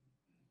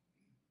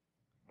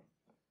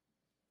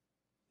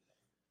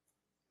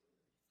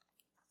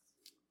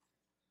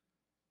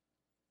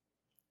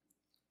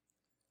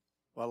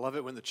Well, I love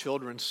it when the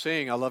children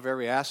sing. I love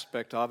every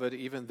aspect of it,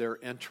 even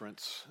their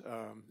entrance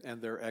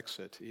and their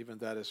exit. Even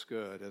that is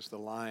good, as the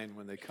line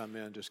when they come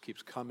in just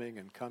keeps coming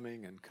and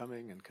coming and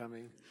coming and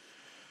coming.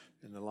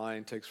 And the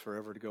line takes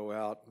forever to go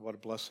out. What a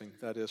blessing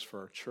that is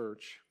for our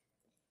church.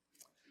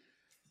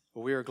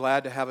 Well, we are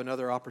glad to have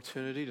another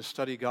opportunity to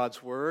study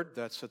God's Word.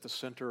 That's at the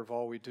center of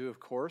all we do, of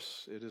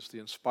course. It is the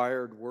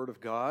inspired Word of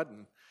God,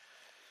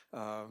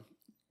 and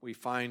we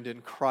find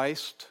in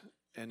Christ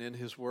and in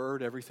His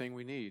Word everything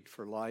we need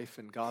for life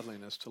and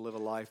godliness, to live a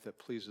life that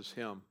pleases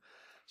Him.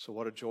 So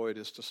what a joy it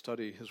is to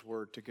study His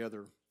Word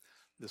together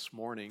this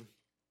morning.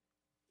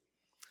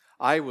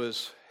 I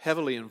was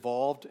heavily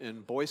involved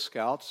in Boy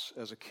Scouts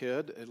as a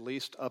kid, at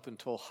least up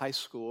until high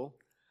school.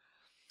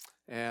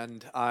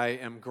 And I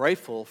am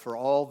grateful for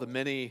all the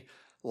many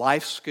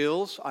life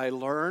skills I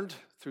learned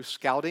through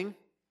scouting,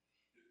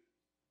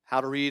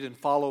 how to read and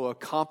follow a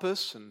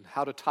compass, and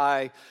how to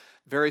tie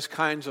various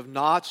kinds of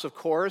knots, of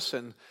course,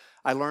 and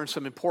I learned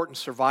some important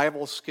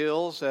survival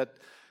skills at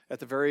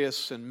the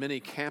various and many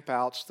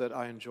campouts that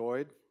I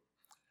enjoyed.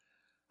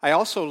 I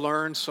also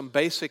learned some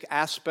basic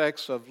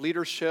aspects of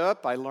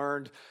leadership. I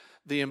learned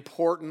the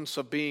importance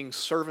of being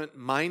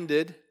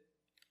servant-minded.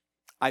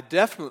 I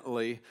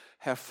definitely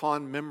have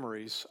fond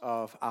memories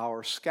of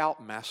our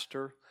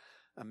scoutmaster,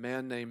 a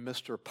man named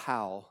Mr.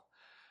 Powell,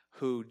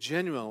 who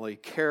genuinely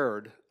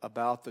cared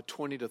about the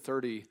 20 to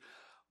 30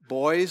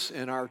 boys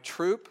in our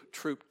troop,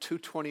 Troop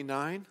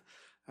 229.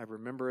 I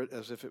remember it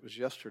as if it was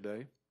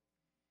yesterday.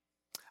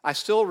 I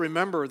still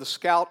remember the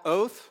scout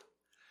oath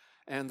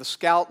and the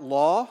scout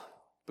law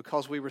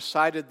because we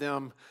recited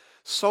them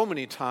so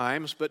many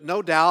times, but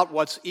no doubt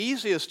what's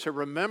easiest to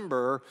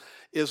remember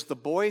is the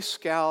Boy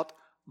Scout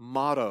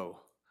motto.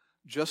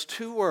 Just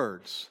 2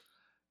 words.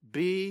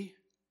 Be,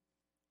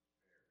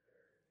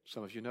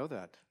 some of you know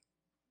that,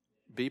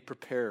 be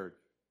prepared.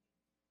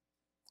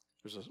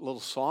 There's a little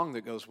song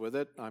that goes with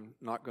it. I'm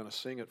not going to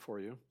sing it for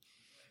you.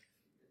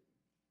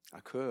 I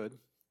could.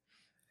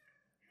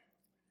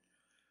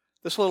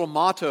 This little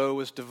motto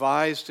was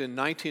devised in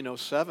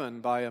 1907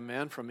 by a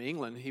man from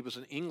England. He was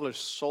an English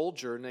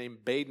soldier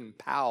named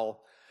Baden-Powell.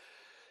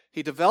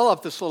 He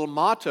developed this little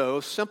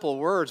motto, simple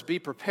words, be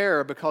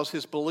prepared, because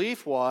his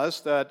belief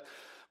was that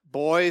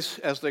boys,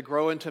 as they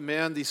grow into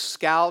men, these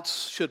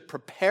scouts should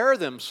prepare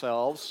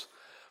themselves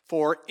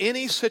for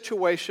any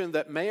situation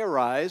that may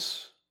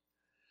arise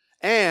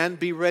and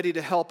be ready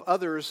to help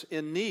others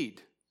in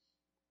need.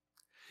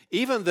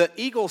 Even the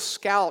Eagle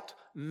Scout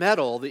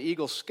medal, the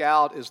Eagle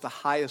Scout is the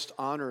highest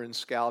honor in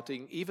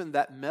scouting, even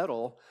that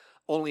medal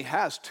only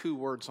has 2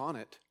 words on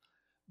it,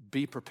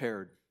 be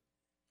prepared.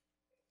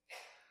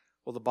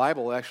 Well, the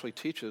Bible actually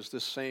teaches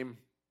this same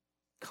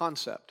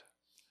concept,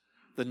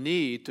 the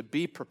need to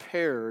be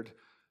prepared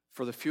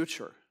for the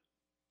future.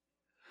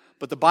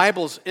 But the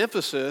Bible's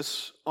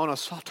emphasis on a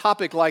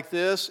topic like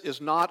this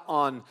is not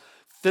on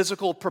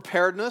physical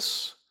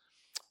preparedness,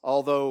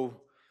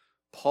 although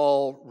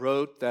Paul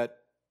wrote that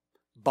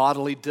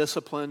bodily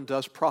discipline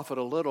does profit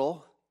a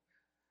little.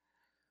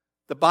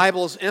 The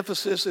Bible's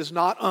emphasis is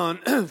not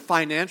on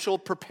financial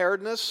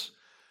preparedness,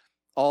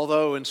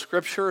 although in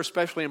Scripture,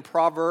 especially in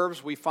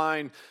Proverbs, we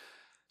find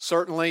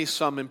certainly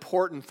some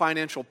important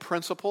financial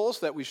principles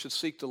that we should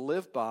seek to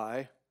live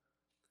by.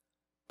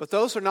 But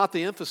those are not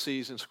the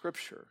emphases in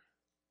Scripture.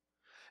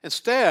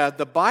 Instead,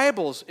 the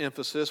Bible's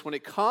emphasis when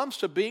it comes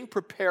to being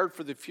prepared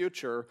for the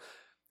future,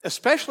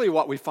 especially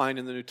what we find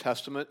in the New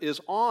Testament, is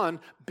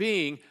on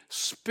being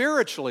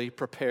spiritually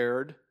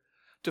prepared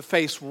to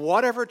face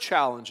whatever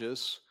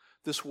challenges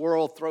this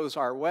world throws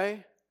our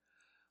way,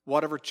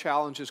 whatever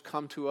challenges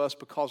come to us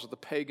because of the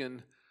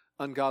pagan,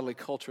 ungodly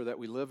culture that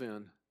we live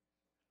in.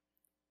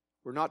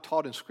 We're not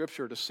taught in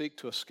Scripture to seek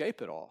to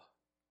escape it all.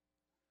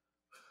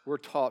 We're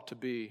taught to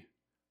be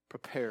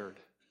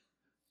prepared,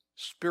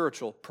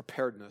 spiritual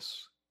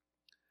preparedness.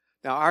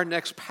 Now, our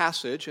next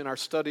passage in our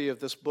study of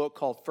this book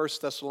called 1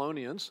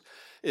 Thessalonians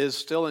is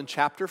still in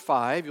chapter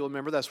 5. You'll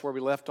remember that's where we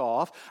left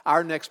off.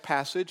 Our next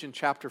passage in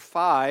chapter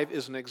 5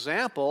 is an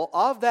example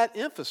of that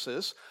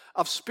emphasis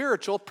of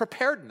spiritual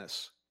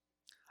preparedness.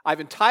 I've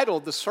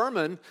entitled the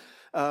sermon,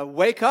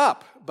 Wake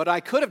Up, but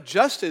I could have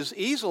just as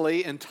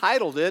easily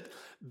entitled it,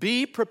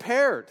 Be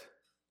Prepared.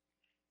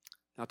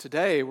 Now,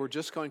 today we're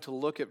just going to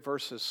look at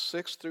verses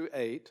 6 through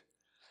 8,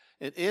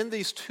 and in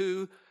these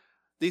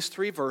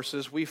 3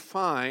 verses, we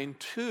find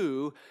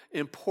 2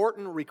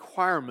 important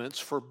requirements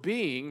for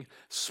being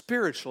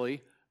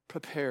spiritually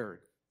prepared.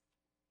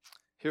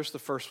 Here's the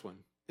first one.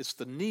 It's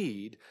the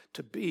need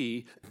to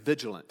be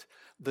vigilant.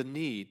 The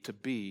need to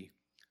be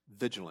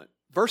vigilant.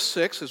 Verse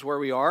 6 is where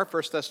we are,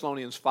 1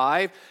 Thessalonians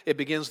 5. It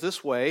begins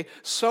this way,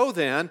 so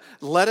then,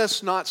 let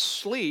us not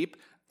sleep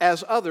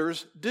as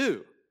others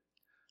do.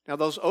 Now,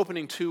 those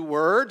opening 2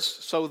 words,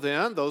 so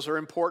then, those are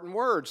important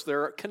words.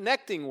 They're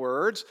connecting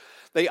words.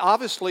 They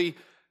obviously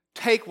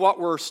take what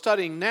we're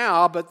studying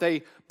now, but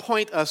they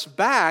point us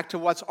back to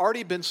what's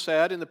already been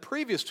said in the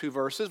previous two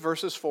verses,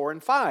 verses 4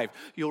 and 5.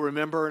 You'll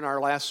remember in our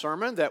last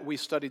sermon that we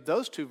studied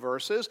those two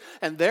verses,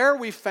 and there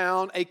we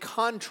found a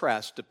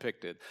contrast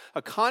depicted,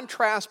 a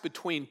contrast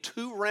between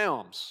two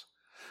realms.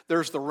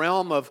 There's the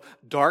realm of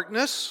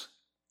darkness,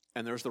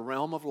 and there's the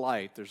realm of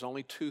light. There's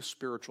only two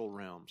spiritual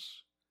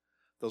realms.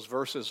 Those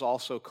verses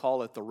also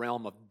call it the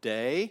realm of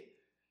day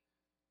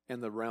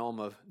and the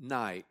realm of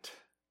night.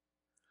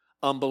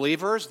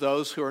 Unbelievers,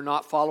 those who are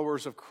not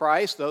followers of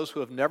Christ, those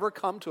who have never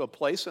come to a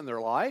place in their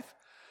life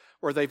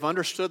where they've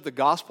understood the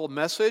gospel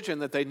message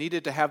and that they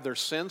needed to have their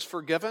sins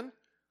forgiven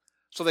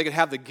so they could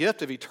have the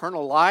gift of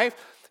eternal life.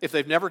 If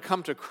they've never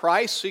come to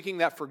Christ seeking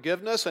that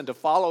forgiveness and to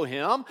follow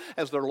Him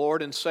as their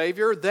Lord and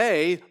Savior,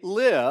 they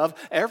live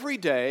every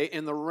day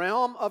in the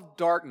realm of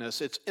darkness.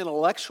 It's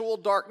intellectual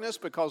darkness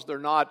because they're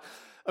not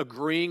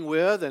agreeing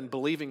with and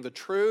believing the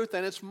truth,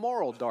 and it's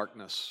moral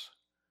darkness.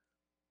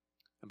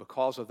 And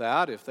because of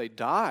that, if they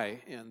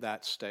die in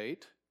that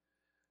state,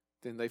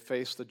 then they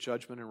face the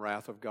judgment and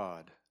wrath of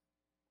God.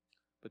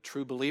 But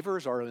true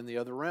believers are in the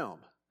other realm.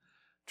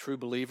 True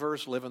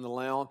believers live in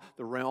the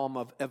realm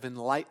of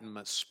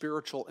enlightenment,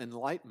 spiritual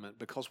enlightenment,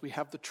 because we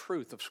have the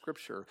truth of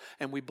Scripture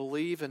and we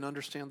believe and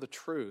understand the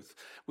truth.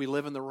 We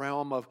live in the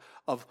realm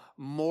of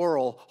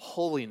moral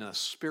holiness,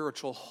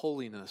 spiritual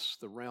holiness,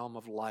 the realm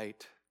of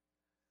light.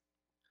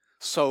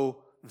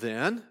 So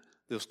then,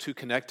 those two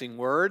connecting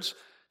words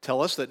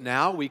tell us that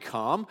now we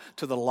come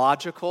to the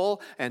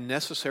logical and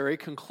necessary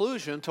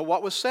conclusion to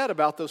what was said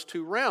about those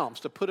two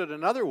realms. To put it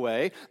another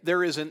way,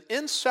 there is an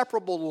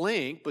inseparable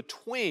link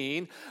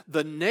between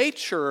the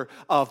nature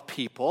of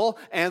people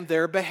and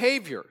their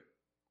behavior.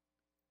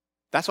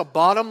 That's a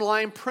bottom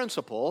line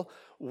principle.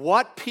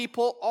 What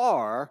people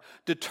are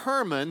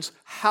determines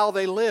how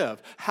they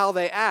live, how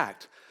they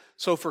act.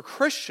 So for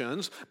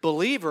Christians,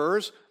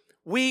 believers,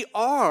 we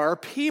are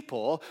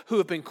people who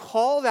have been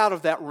called out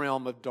of that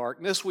realm of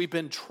darkness. We've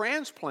been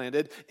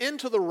transplanted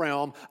into the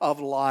realm of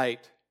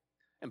light.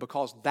 And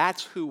because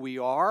that's who we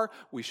are,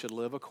 we should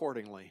live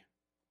accordingly.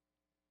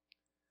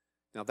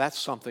 Now, that's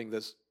something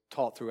that's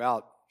taught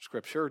throughout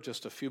Scripture.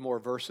 Just a few more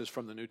verses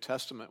from the New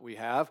Testament we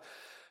have.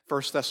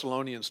 1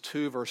 Thessalonians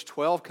 2, verse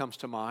 12 comes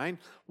to mind.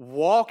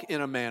 Walk in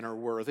a manner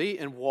worthy.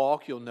 And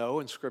walk, you'll know,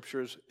 in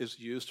Scripture is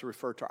used to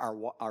refer to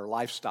our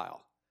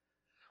lifestyle.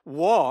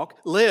 Walk,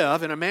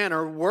 live in a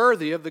manner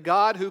worthy of the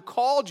God who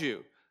called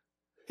you.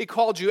 He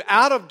called you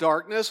out of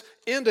darkness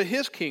into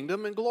His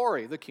kingdom and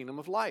glory, the kingdom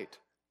of light.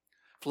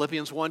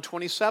 Philippians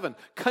 1:27,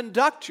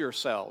 conduct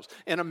yourselves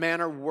in a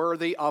manner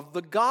worthy of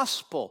the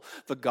gospel.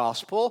 The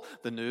gospel,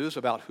 the news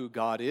about who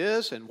God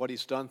is and what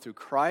He's done through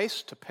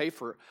Christ to pay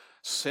for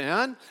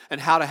sin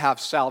and how to have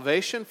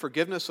salvation,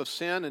 forgiveness of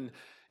sin, and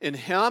in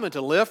Him and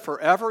to live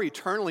forever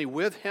eternally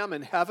with Him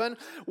in heaven.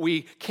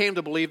 We came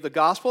to believe the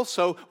gospel,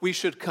 so we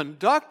should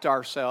conduct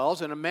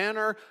ourselves in a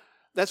manner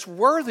that's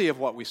worthy of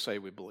what we say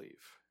we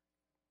believe.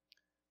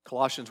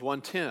 Colossians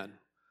 1:10,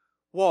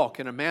 walk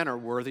in a manner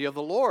worthy of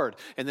the Lord.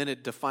 And then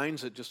it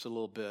defines it just a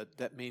little bit.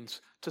 That means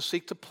to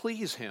seek to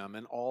please Him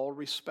in all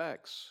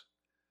respects.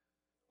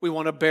 We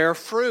want to bear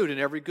fruit in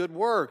every good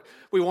work.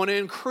 We want to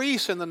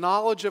increase in the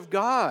knowledge of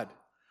God.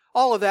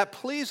 All of that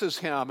pleases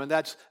Him, and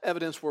that's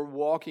evidence we're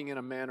walking in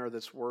a manner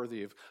that's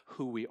worthy of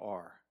who we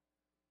are.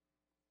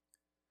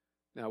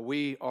 Now,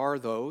 we are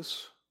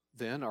those,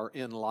 then, are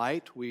in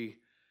light. We,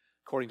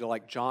 according to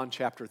like John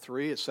chapter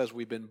 3, it says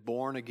we've been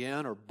born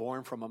again or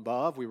born from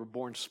above. We were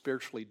born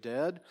spiritually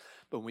dead,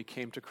 but when we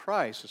came to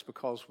Christ, it's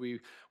because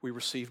we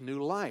received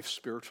new life,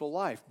 spiritual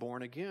life,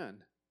 born again.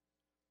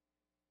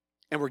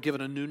 And we're given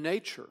a new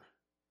nature.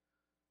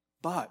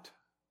 But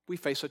we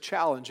face a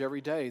challenge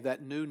every day.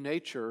 That new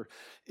nature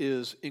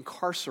is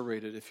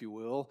incarcerated, if you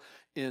will,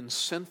 in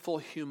sinful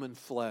human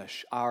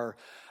flesh. Our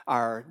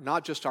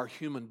not just our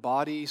human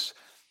bodies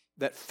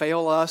that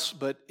fail us,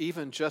 but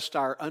even just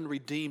our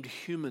unredeemed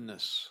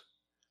humanness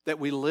that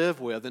we live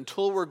with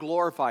until we're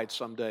glorified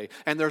someday.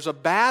 And there's a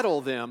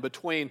battle then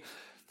between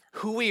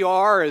who we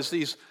are as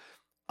these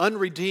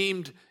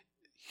unredeemed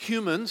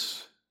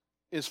humans,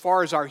 as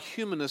far as our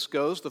humanness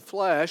goes, the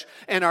flesh,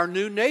 and our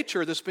new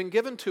nature that's been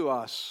given to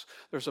us.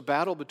 There's a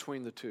battle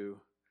between the two.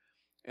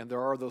 And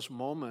there are those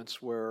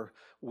moments where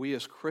we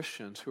as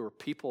Christians, who are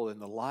people in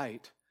the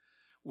light,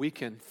 we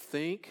can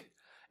think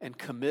and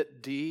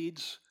commit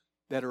deeds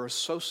that are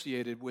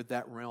associated with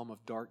that realm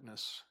of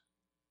darkness.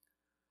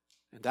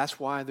 And that's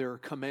why there are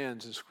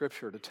commands in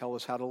Scripture to tell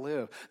us how to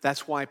live.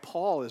 That's why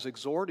Paul is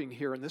exhorting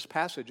here in this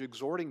passage,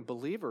 exhorting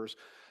believers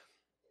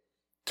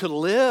to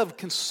live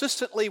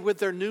consistently with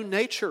their new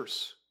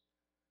natures.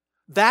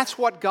 That's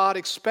what God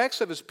expects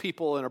of His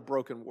people in a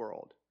broken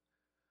world.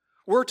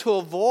 We're to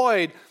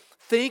avoid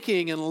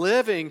thinking and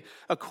living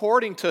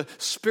according to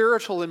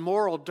spiritual and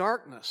moral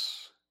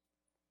darkness.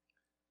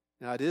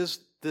 Now, it is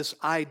this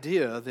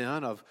idea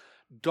then of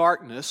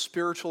darkness,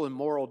 spiritual and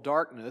moral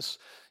darkness,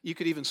 you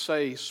could even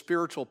say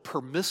spiritual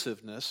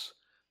permissiveness,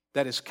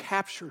 that is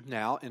captured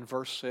now in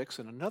verse 6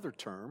 in another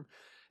term.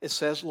 it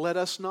says, let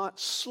us not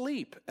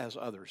sleep as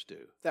others do.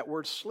 That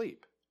word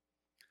sleep.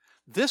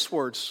 This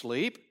word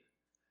sleep,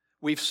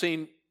 we've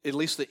seen, at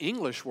least the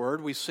English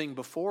word, we've seen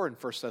before in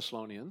 1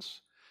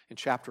 Thessalonians. In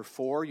chapter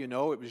 4,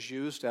 it was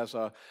used as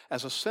a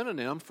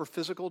synonym for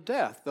physical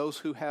death. Those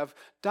who have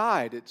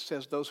died, it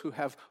says those who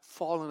have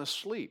fallen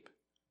asleep.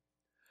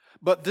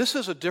 But this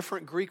is a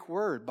different Greek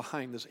word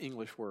behind this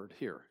English word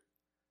here.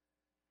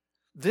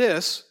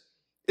 This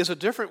is a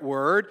different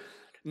word.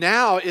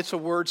 Now it's a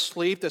word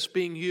sleep that's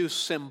being used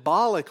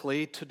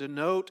symbolically to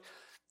denote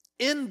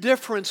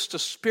indifference to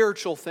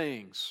spiritual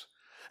things,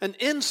 an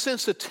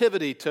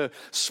insensitivity to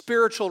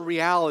spiritual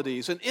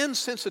realities, an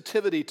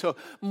insensitivity to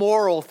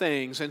moral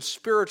things and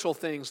spiritual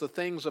things, the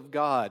things of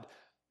God.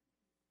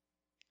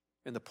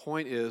 And the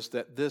point is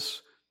that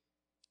this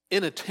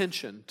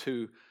inattention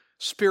to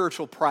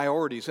spiritual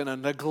priorities and a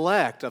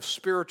neglect of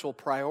spiritual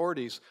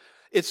priorities,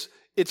 it's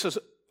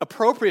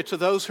appropriate to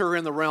those who are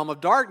in the realm of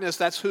darkness.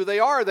 That's who they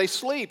are. They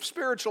sleep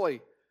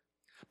spiritually.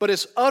 But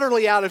it's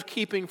utterly out of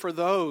keeping for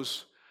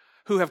those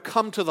who have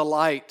come to the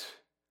light,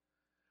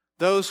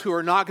 those who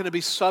are not going to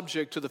be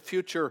subject to the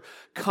future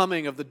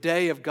coming of the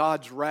day of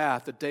God's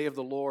wrath, the day of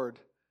the Lord.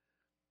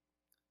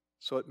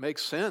 So it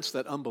makes sense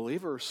that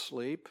unbelievers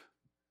sleep.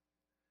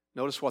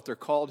 Notice what they're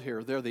called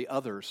here. They're the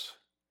others.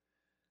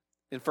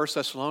 In 1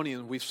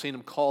 Thessalonians, we've seen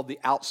them called the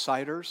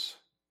outsiders.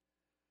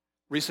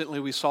 Recently,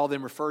 we saw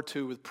them referred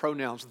to with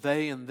pronouns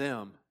they and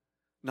them,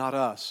 not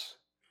us.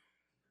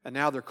 And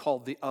now they're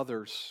called the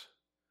others.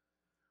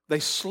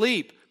 They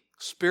sleep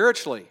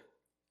spiritually.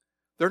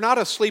 They're not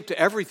asleep to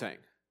everything.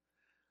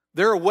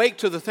 They're awake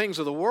to the things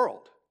of the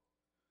world.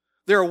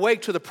 They're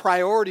awake to the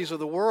priorities of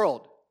the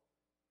world.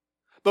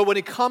 But when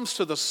it comes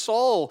to the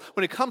soul,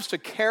 when it comes to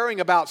caring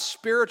about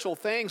spiritual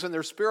things in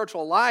their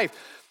spiritual life,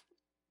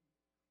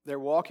 they're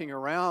walking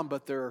around,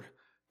 but they're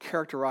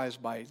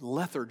characterized by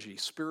lethargy,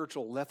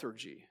 spiritual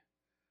lethargy.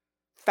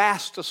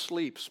 Fast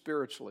asleep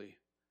spiritually.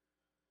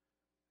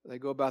 They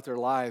go about their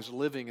lives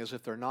living as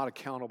if they're not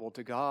accountable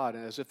to God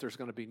and as if there's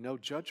going to be no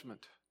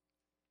judgment.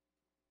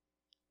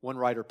 One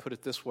writer put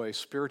it this way,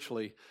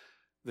 spiritually,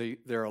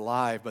 they're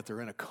alive, but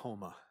they're in a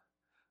coma,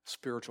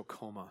 spiritual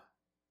coma.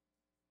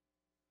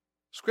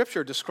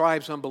 Scripture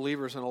describes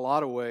unbelievers in a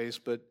lot of ways,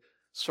 but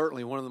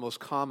certainly one of the most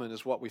common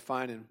is what we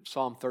find in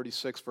Psalm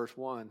 36, verse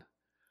 1.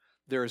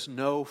 There is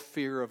no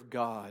fear of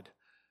God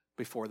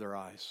before their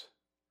eyes.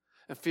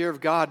 And fear of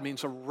God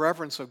means a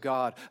reverence of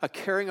God, a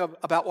caring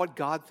about what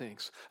God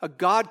thinks, a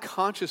God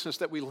consciousness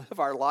that we live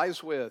our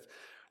lives with.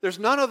 There's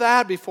none of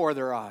that before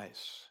their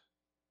eyes.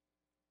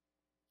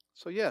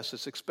 So yes,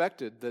 it's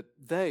expected that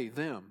they,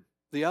 them,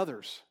 the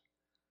others,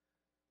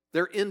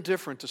 they're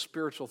indifferent to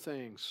spiritual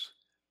things,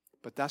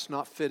 but that's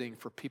not fitting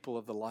for people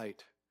of the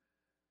light.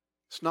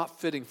 It's not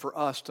fitting for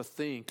us to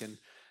think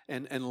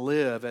and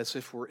live as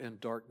if we're in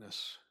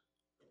darkness.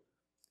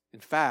 In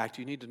fact,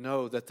 you need to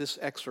know that this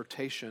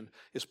exhortation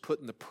is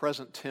put in the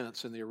present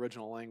tense in the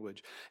original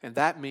language. And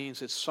that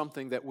means it's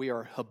something that we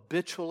are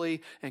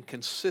habitually and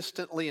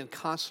consistently and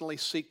constantly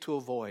seek to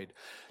avoid.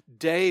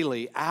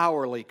 Daily,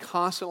 hourly,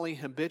 constantly,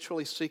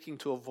 habitually seeking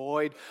to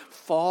avoid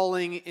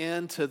falling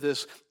into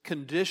this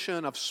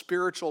condition of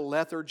spiritual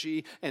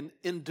lethargy and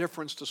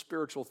indifference to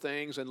spiritual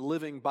things and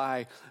living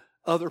by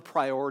other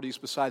priorities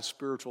besides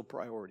spiritual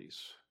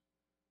priorities.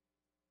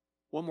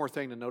 One more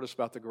thing to notice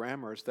about the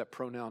grammar is that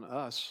pronoun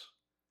us.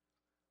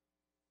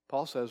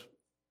 Paul says,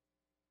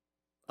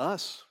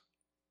 us.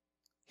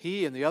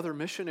 He and the other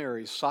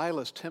missionaries,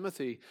 Silas,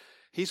 Timothy,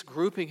 he's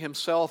grouping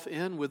himself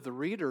in with the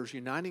readers,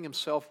 uniting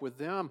himself with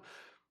them.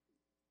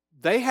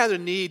 They had a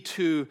need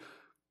to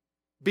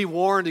be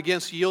warned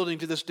against yielding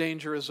to this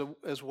danger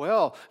as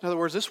well. In other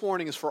words, this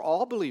warning is for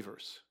all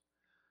believers.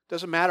 It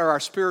doesn't matter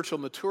our spiritual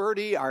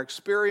maturity, our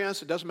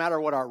experience. It doesn't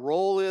matter what our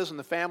role is in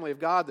the family of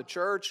God, the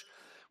church.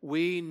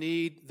 We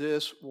need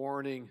this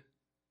warning. In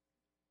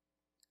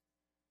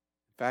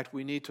fact,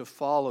 we need to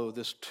follow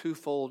this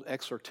twofold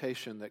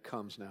exhortation that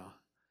comes now.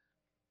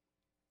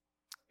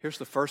 Here's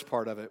the first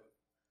part of it.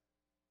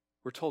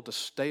 We're told to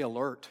stay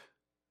alert.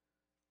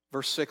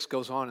 Verse 6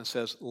 goes on and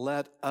says,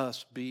 let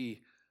us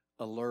be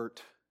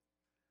alert.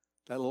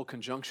 That little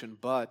conjunction,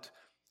 but,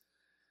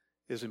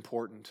 is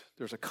important.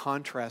 There's a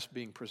contrast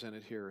being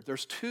presented here.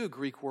 There's two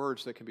Greek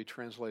words that can be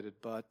translated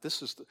but.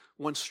 This is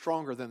one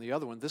stronger than the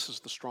other one. This is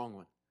the strong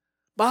one.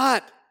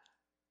 But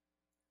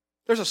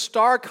there's a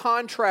stark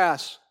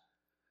contrast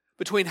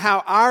between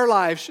how our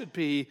lives should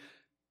be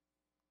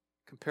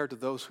compared to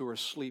those who are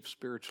asleep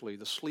spiritually,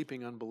 the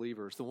sleeping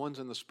unbelievers, the ones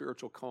in the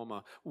spiritual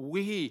coma.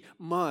 We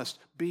must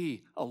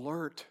be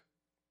alert.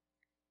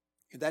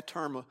 That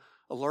term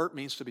alert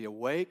means to be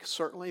awake,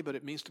 certainly, but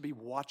it means to be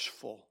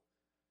watchful.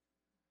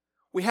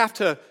 We have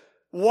to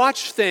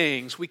watch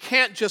things. We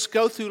can't just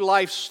go through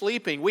life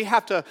sleeping. We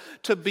have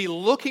to be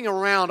looking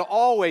around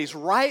always,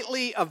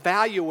 rightly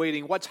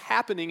evaluating what's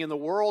happening in the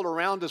world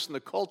around us and the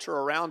culture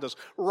around us,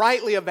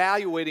 rightly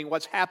evaluating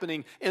what's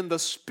happening in the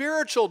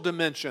spiritual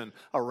dimension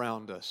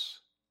around us.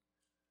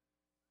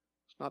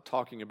 It's not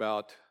talking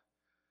about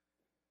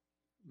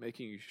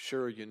making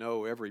sure you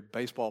know every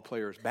baseball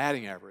player's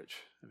batting average.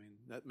 I mean,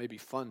 that may be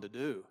fun to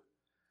do.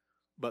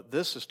 But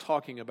this is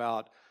talking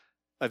about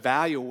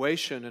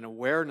evaluation and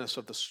awareness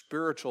of the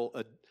spiritual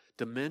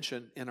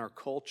dimension in our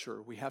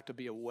culture. We have to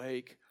be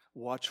awake,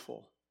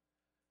 watchful.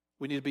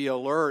 We need to be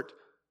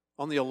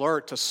on the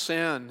alert to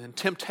sin and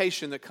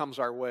temptation that comes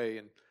our way,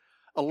 and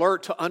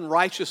alert to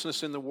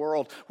unrighteousness in the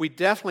world. We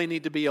definitely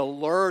need to be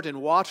alert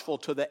and watchful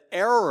to the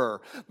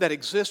error that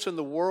exists in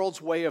the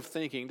world's way of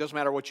thinking. It doesn't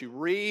matter what you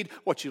read,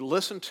 what you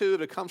listen to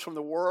that comes from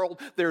the world.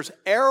 There's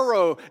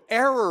error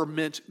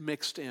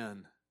mixed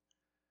in.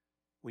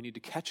 We need to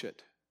catch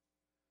it.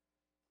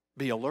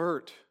 Be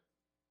alert.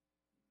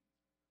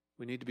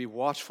 We need to be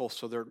watchful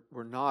so that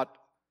we're not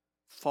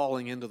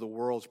falling into the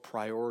world's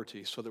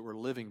priorities, so that we're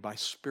living by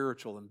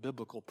spiritual and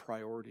biblical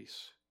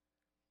priorities.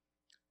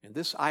 And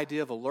this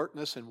idea of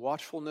alertness and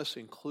watchfulness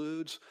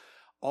includes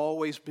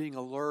always being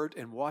alert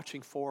and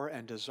watching for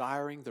and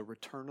desiring the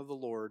return of the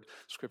Lord.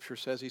 Scripture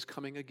says He's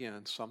coming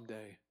again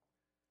someday.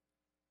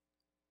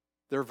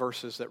 There are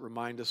verses that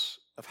remind us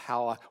of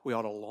how we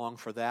ought to long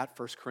for that.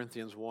 1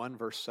 Corinthians 1,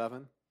 verse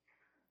 7.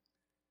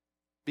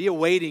 Be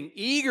awaiting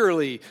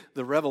eagerly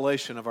the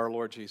revelation of our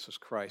Lord Jesus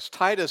Christ.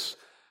 Titus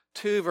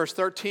 2, verse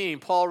 13,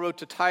 Paul wrote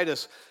to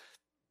Titus,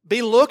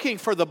 be looking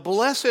for the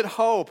blessed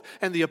hope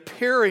and the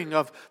appearing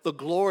of the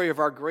glory of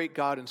our great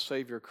God and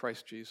Savior,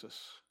 Christ Jesus.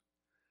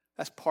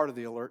 That's part of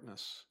the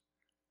alertness.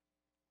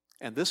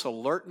 And this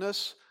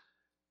alertness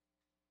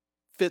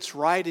fits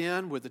right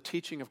in with the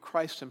teaching of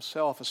Christ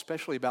Himself,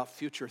 especially about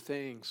future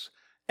things.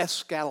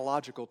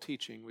 Eschatological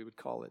teaching, we would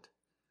call it.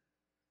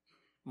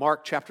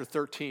 Mark chapter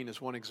 13 is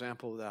one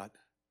example of that.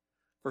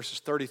 Verses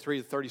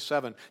 33 to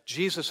 37,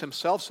 Jesus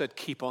Himself said,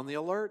 keep on the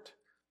alert.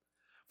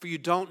 For you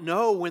don't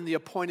know when the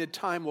appointed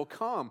time will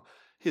come,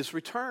 His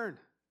return.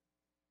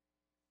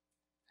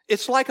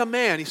 It's like a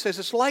man, he says,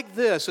 it's like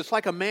this. It's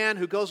like a man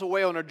who goes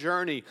away on a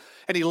journey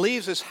and he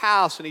leaves his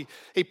house and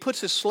he puts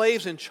his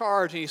slaves in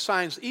charge and he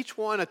assigns each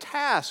one a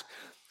task.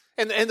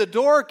 And the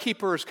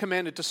doorkeeper is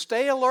commanded to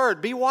stay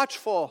alert, be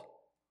watchful.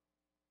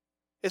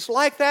 It's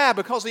like that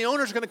because the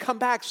owner's going to come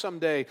back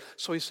someday.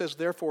 So he says,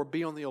 therefore,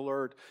 be on the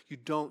alert. You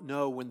don't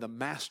know when the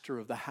master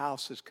of the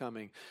house is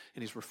coming.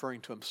 And he's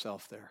referring to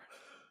himself there.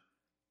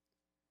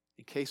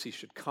 In case he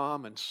should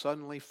come and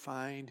suddenly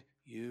find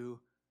you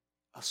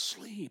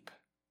asleep.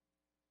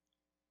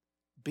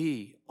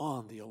 Be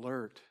on the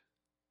alert.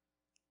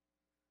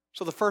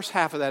 So the first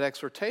half of that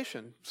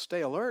exhortation,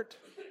 stay alert.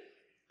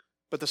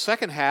 But the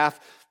second half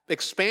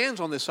expands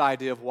on this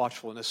idea of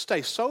watchfulness.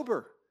 Stay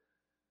sober.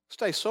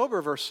 Stay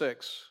sober, verse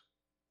 6.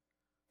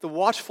 The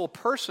watchful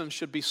person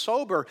should be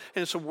sober,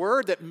 and it's a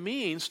word that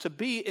means to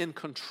be in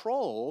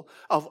control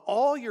of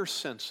all your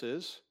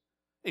senses,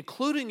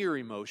 including your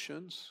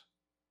emotions.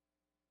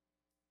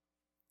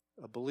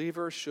 A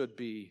believer should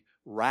be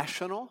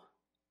rational,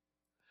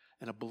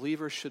 and a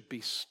believer should be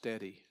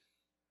steady.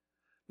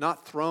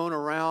 Not thrown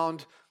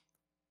around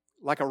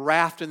like a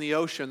raft in the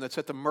ocean that's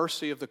at the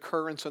mercy of the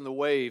currents and the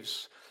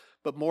waves,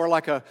 but more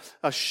like a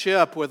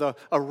ship with a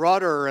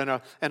rudder and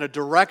a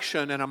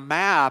direction and a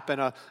map and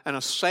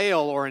a sail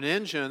or an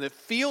engine that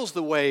feels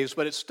the waves,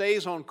 but it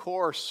stays on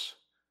course.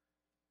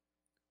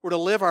 We're to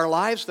live our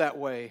lives that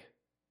way.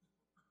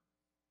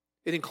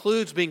 It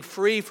includes being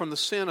free from the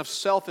sin of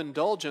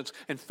self-indulgence.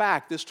 In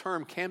fact, this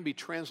term can be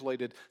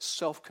translated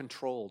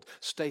self-controlled.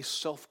 Stay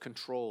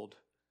self-controlled.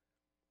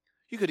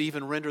 You could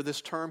even render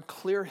this term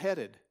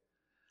clear-headed.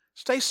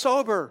 Stay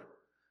sober,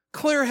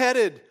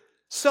 clear-headed,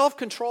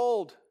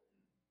 self-controlled.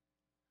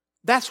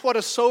 That's what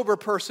a sober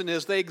person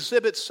is. They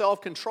exhibit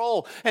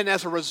self-control, and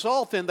as a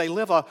result, then they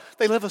live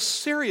a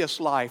serious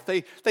life.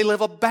 They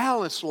live a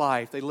balanced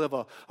life. They live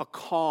a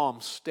calm,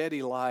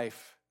 steady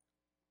life,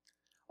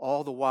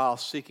 all the while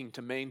seeking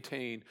to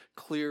maintain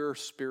clear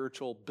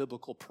spiritual,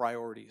 biblical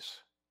priorities.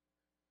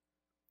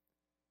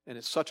 And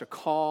it's such a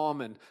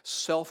calm and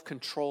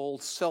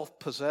self-controlled,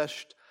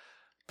 self-possessed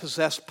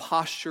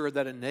posture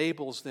that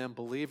enables them,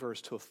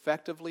 believers, to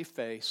effectively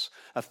face,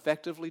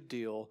 effectively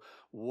deal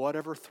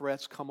whatever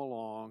threats come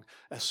along,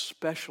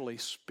 especially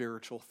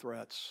spiritual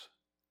threats.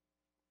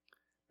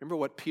 Remember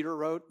what Peter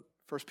wrote?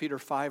 1 Peter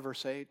 5,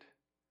 verse 8.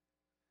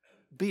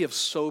 Be of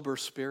sober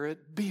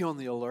spirit. Be on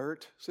the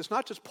alert. So it's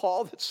not just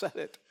Paul that said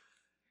it.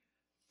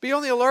 Be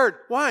on the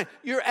alert. Why?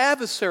 Your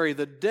adversary,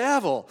 the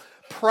devil,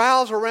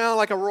 prowls around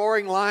like a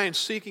roaring lion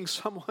seeking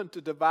someone to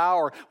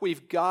devour.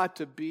 We've got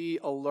to be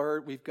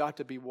alert. We've got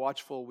to be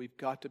watchful. We've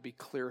got to be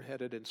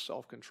clear-headed and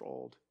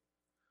self-controlled.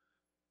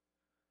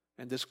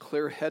 And this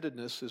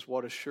clear-headedness is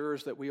what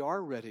assures that we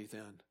are ready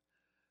then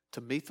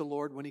to meet the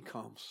Lord when He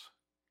comes.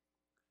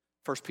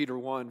 1 Peter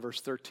 1,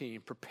 verse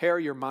 13, prepare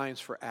your minds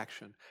for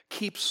action.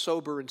 Keep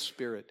sober in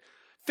spirit.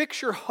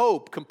 Fix your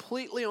hope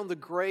completely on the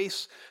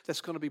grace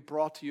that's going to be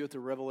brought to you at the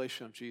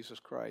revelation of Jesus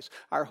Christ.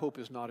 Our hope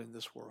is not in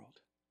this world.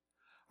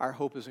 Our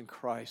hope is in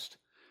Christ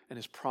and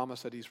His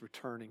promise that He's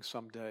returning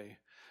someday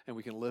and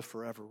we can live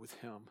forever with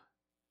Him.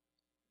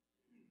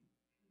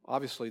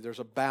 Obviously, there's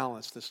a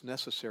balance that's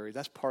necessary.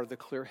 That's part of the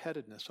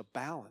clear-headedness, a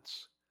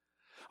balance.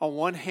 On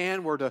one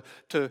hand, we're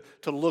to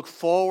look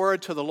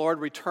forward to the Lord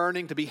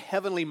returning, to be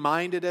heavenly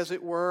minded, as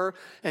it were,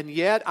 and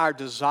yet our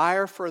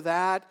desire for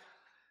that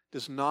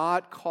does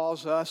not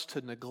cause us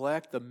to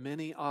neglect the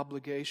many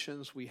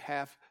obligations we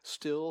have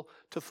still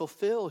to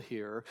fulfill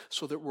here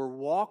so that we're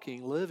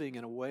living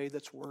in a way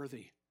that's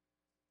worthy.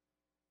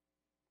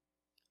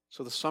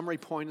 So the summary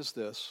point is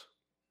this.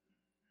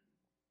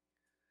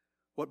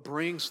 What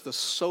brings the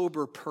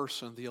sober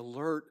person, the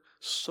alert,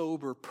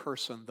 sober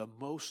person, the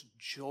most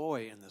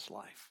joy in this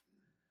life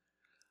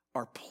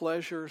are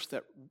pleasures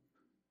that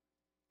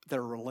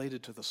are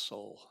related to the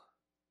soul.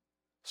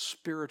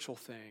 Spiritual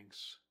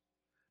things.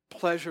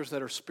 Pleasures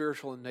that are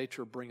spiritual in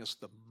nature bring us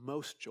the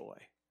most joy.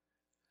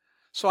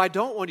 So I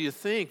don't want you to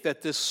think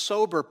that this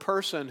sober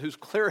person who's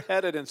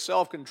clear-headed and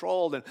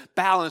self-controlled and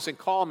balanced and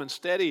calm and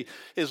steady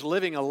is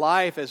living a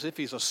life as if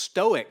he's a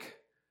stoic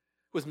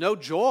with no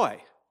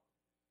joy.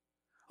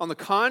 On the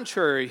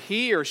contrary,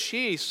 he or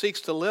she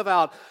seeks to live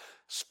out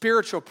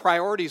spiritual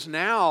priorities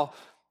now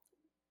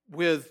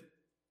with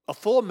a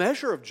full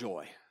measure of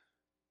joy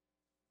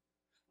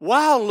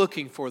while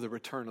looking for the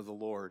return of the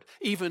Lord,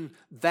 even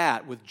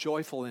that with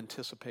joyful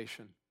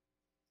anticipation.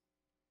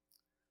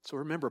 So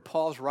remember,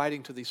 Paul's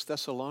writing to these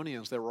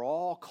Thessalonians. They were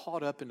all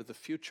caught up into the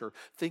future,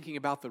 thinking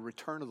about the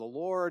return of the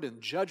Lord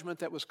and judgment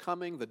that was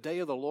coming, the day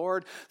of the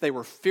Lord. They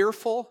were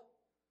fearful.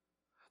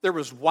 There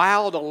was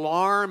wild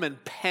alarm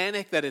and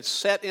panic that had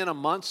set in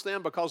amongst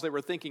them because they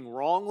were thinking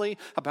wrongly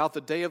about the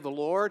day of the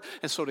Lord.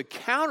 And so to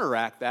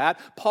counteract that,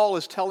 Paul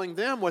is telling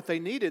them what they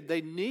needed.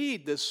 They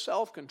need this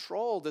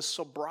self-control, this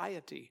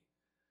sobriety.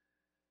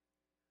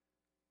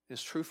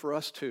 It's true for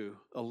us too.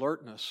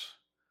 Alertness,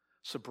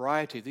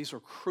 sobriety, these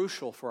are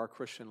crucial for our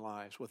Christian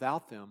lives.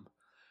 Without them,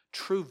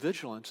 true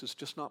vigilance is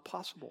just not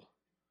possible.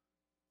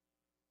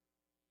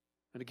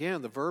 And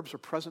again, the verbs are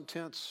present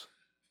tense.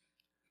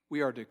 We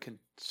are to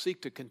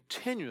seek to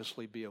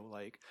continuously be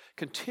awake,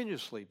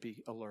 continuously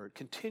be alert,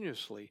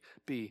 continuously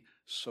be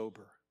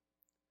sober.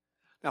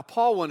 Now,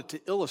 Paul wanted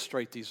to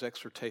illustrate these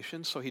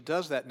exhortations, so he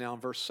does that now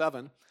in verse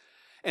 7.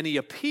 And he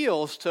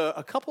appeals to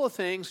a couple of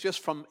things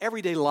just from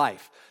everyday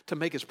life to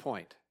make his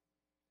point.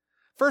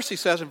 First, he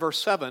says in verse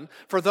 7,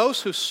 "For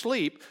those who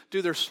sleep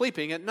do their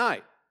sleeping at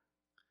night."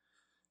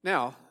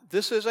 Now,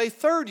 this is a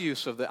third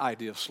use of the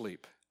idea of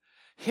sleep.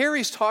 Here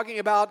he's talking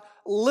about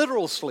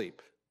literal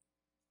sleep.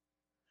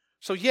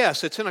 So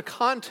yes, it's in a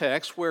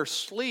context where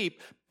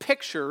sleep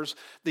pictures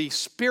the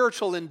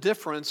spiritual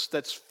indifference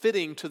that's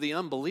fitting to the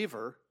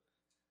unbeliever.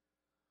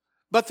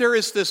 But there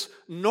is this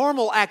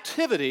normal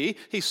activity,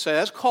 he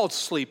says, called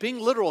sleeping,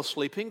 literal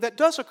sleeping, that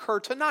does occur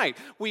tonight.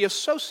 We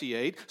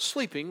associate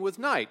sleeping with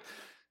night.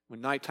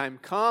 When nighttime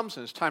comes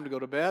and it's time to go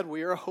to bed,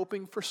 we are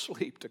hoping for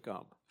sleep to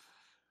come.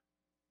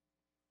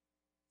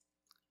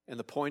 And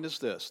the point is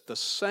this: the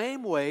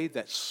same way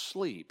that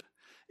sleep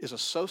is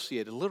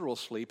associated, literal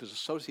sleep is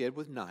associated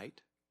with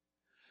night,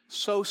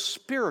 so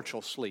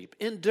spiritual sleep,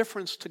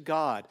 indifference to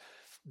God,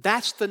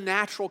 that's the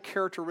natural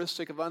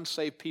characteristic of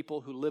unsaved people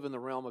who live in the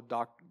realm of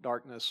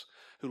darkness,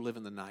 who live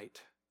in the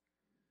night.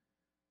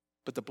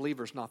 But the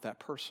believer is not that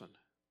person.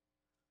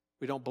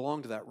 We don't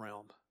belong to that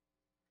realm.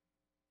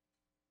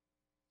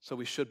 So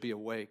we should be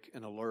awake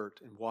and alert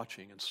and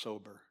watching and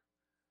sober,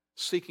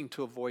 seeking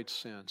to avoid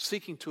sin,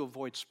 seeking to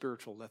avoid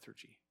spiritual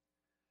lethargy.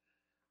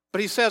 But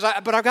he says,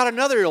 but I've got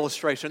another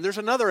illustration. There's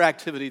another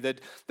activity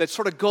that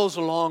sort of goes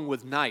along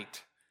with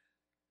night.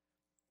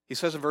 He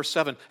says in verse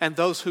 7, "And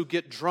those who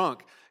get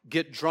drunk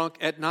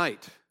at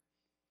night."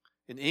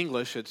 In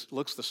English, it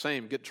looks the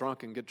same, get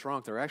drunk and get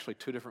drunk. They're actually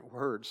two different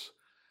words.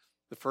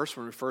 The first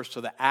one refers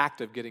to the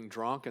act of getting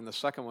drunk, and the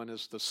second one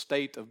is the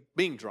state of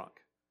being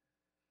drunk.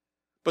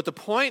 But the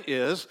point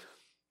is,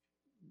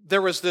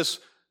 there was this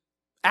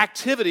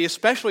activity,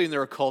 especially in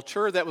their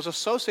culture, that was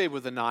associated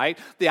with the night.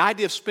 The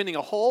idea of spending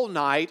a whole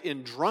night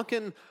in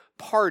drunken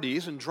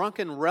parties and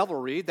drunken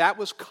revelry, that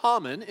was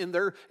common in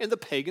the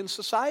pagan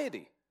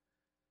society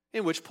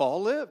in which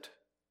Paul lived.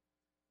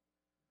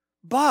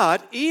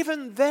 But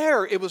even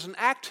there, it was an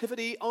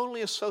activity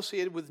only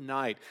associated with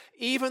night.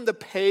 Even the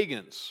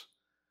pagans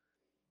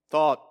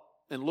thought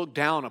and looked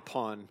down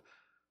upon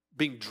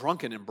being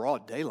drunken in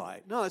broad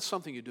daylight. No, that's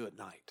something you do at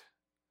night.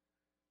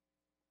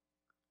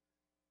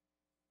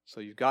 So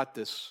you've got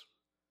this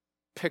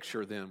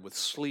picture then with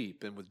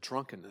sleep and with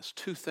drunkenness,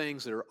 two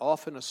things that are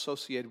often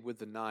associated with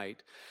the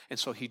night. And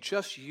so he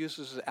just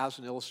uses it as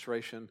an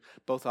illustration,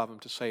 both of them,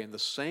 to say in the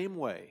same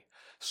way,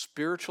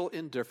 spiritual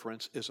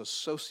indifference is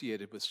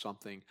associated with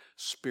something,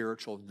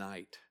 spiritual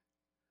night.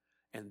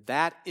 And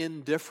that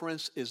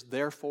indifference is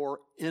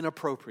therefore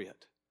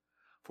inappropriate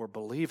for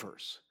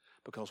believers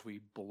because we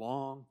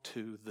belong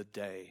to the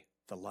day,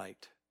 the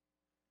light.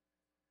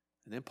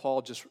 And then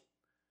Paul just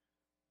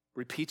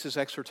repeats his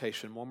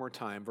exhortation one more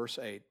time, verse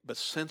 8. "But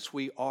since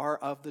we are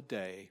of the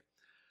day,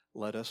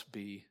 let us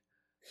be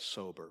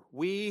sober."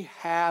 We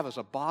have, as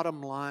a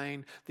bottom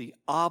line, the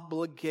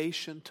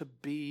obligation to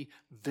be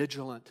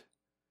vigilant.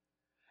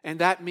 And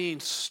that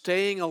means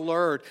staying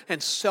alert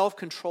and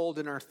self-controlled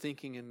in our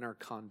thinking and in our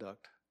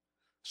conduct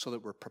so that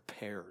we're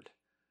prepared.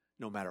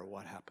 no matter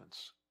what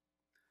happens.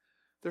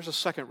 There's a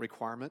second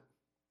requirement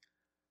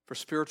for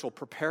spiritual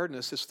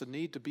preparedness. It's the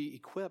need to be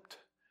equipped.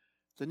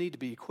 The need to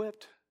be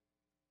equipped.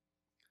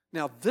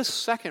 Now, this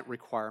second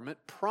requirement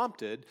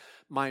prompted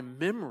my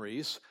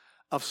memories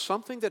of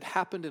something that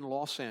happened in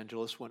Los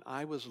Angeles when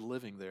I was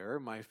living there.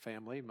 My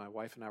family, my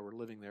wife and I were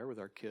living there with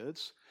our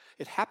kids.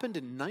 It happened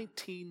in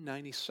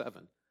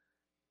 1997.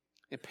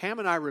 And Pam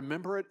and I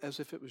remember it as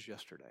if it was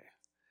yesterday.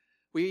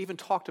 We even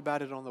talked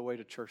about it on the way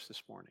to church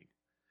this morning.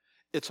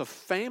 It's a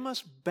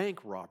famous bank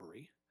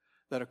robbery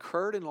that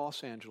occurred in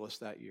Los Angeles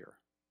that year.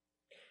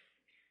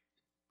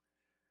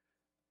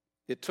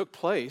 It took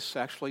place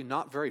actually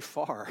not very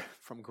far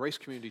from Grace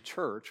Community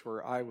Church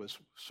where I was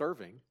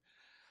serving,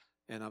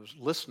 and I was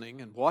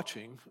listening and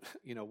watching,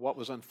 what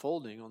was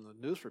unfolding on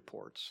the news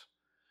reports.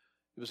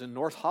 It was in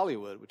North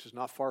Hollywood, which is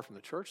not far from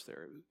the church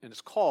there, and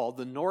it's called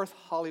the North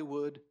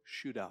Hollywood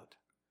Shootout.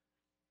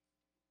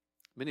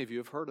 Many of you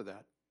have heard of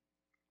that.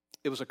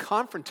 It was a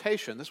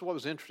confrontation. This is what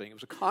was interesting. It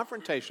was a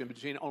confrontation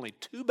between only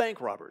two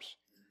bank robbers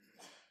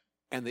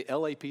and the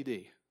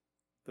LAPD,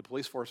 the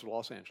police force of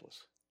Los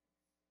Angeles.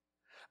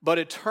 But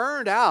it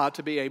turned out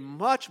to be a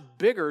much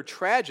bigger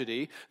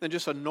tragedy than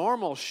just a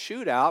normal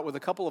shootout with a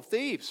couple of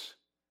thieves.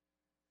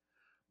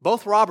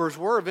 Both robbers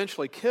were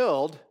eventually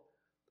killed,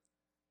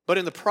 but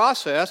in the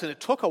process, and it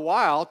took a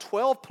while,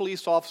 12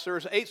 police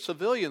officers, 8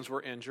 civilians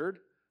were injured.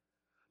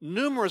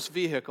 Numerous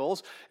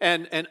vehicles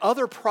and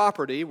other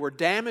property were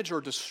damaged or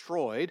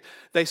destroyed.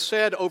 They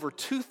said over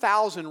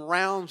 2,000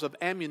 rounds of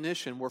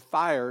ammunition were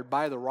fired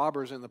by the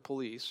robbers and the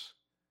police.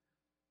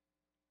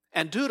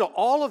 And due to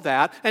all of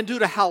that, and due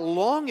to how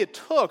long it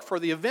took for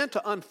the event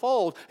to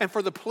unfold and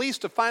for the police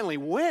to finally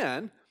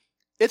win,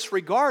 it's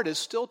regarded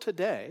still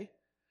today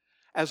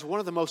as one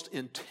of the most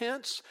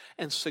intense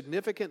and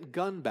significant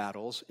gun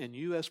battles in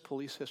U.S.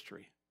 police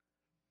history.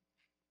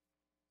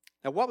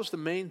 Now, what was the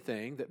main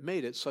thing that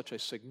made it such a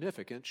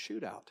significant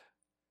shootout?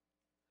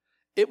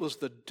 It was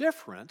the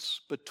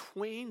difference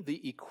between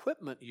the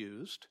equipment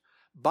used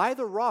by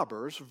the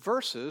robbers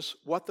versus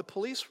what the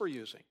police were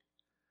using.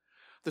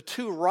 The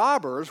two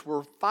robbers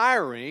were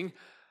firing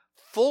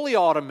fully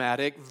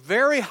automatic,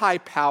 very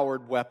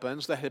high-powered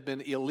weapons that had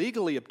been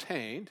illegally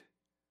obtained.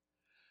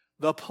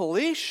 The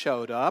police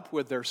showed up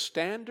with their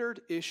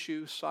standard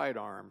issue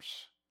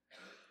sidearms,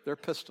 their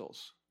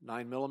pistols,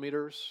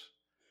 9mm,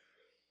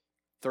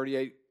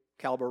 38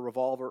 caliber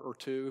revolver or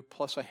two,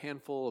 plus a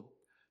handful of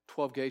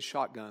 12-gauge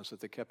shotguns that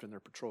they kept in their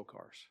patrol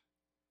cars.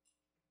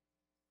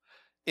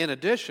 In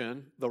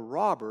addition, the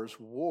robbers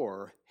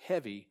wore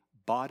heavy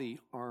body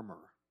armor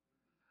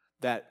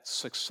that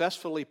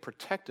successfully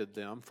protected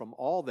them from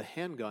all the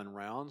handgun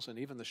rounds and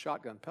even the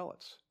shotgun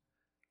pellets.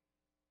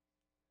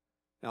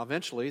 Now,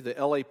 eventually, the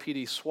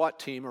LAPD SWAT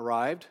team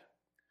arrived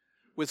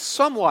with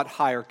somewhat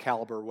higher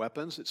caliber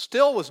weapons. It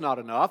still was not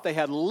enough. They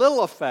had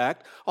little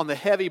effect on the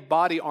heavy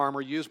body armor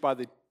used by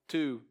the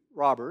two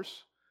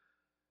robbers,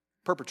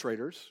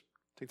 perpetrators.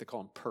 I think they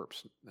call them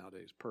perps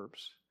nowadays,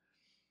 perps.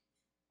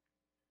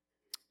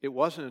 It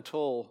wasn't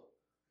until,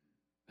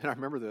 and I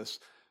remember this,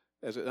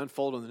 as it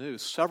unfolded in the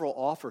news, several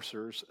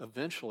officers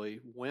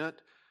eventually went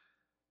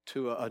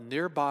to a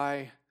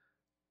nearby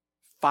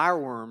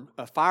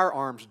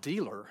firearms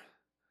dealer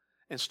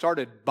and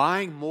started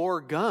buying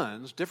more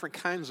guns, different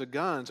kinds of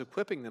guns,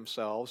 equipping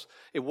themselves.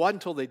 It wasn't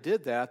until they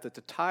did that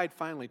the tide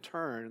finally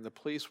turned and the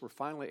police were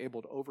finally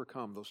able to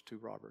overcome those two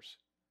robbers.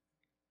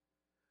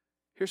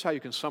 Here's how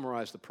you can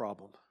summarize the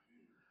problem.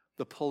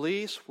 The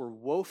police were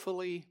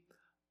woefully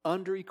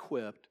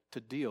under-equipped to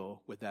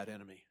deal with that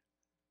enemy.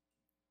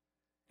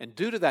 And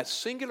due to that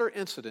singular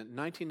incident in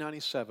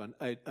 1997,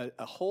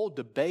 a whole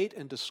debate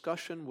and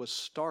discussion was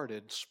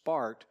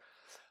sparked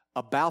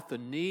about the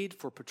need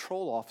for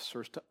patrol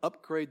officers to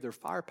upgrade their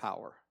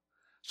firepower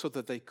so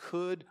that they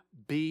could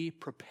be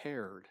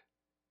prepared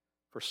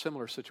for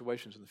similar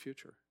situations in the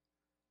future.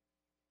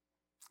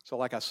 So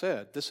like I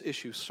said, this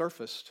issue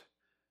surfaced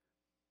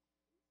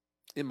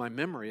in my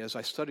memory as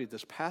I studied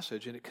this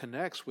passage, and it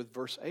connects with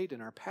verse 8 in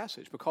our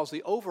passage, because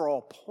the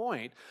overall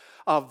point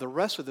of the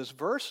rest of this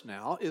verse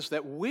now is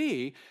that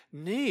we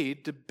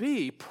need to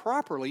be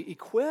properly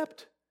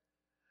equipped.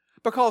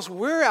 Because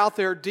we're out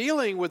there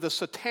dealing with the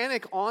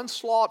satanic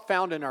onslaught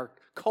found in our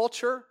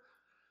culture,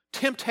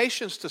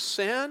 temptations to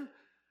sin,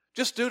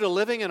 just due to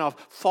living in a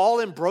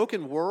fallen,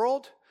 broken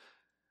world.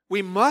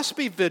 We must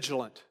be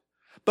vigilant,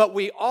 but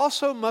we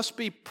also must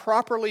be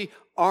properly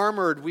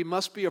armored. We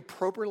must be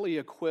appropriately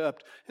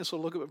equipped. And so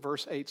look at what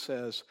verse 8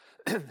 says.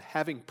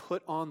 Having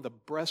put on the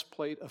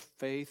breastplate of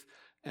faith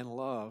and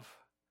love.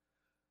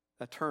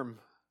 That term,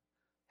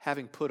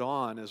 having put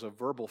on, is a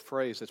verbal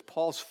phrase. It's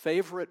Paul's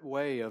favorite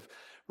way of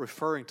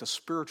referring to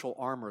spiritual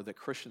armor that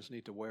Christians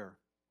need to wear.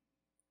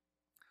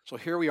 So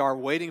here we are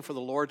waiting for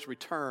the Lord's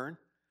return,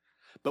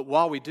 but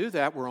while we do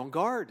that, we're on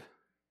guard.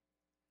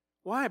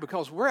 Why?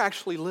 Because we're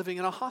actually living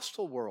in a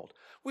hostile world.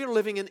 We're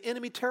living in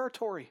enemy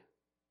territory.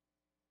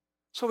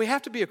 So we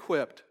have to be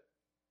equipped.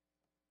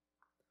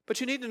 But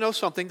you need to know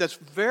something that's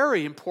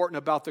very important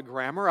about the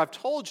grammar. I've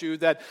told you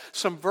that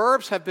some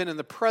verbs have been in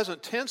the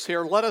present tense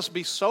here. Let us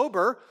be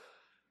sober.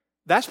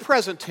 That's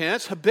present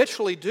tense.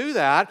 Habitually do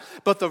that.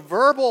 But the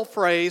verbal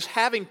phrase,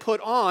 having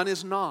put on,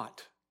 is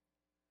not.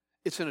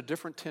 It's in a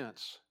different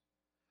tense.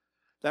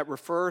 That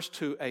refers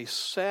to a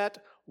set,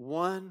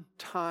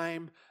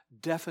 one-time,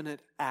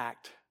 definite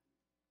act.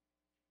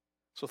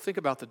 So think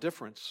about the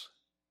difference.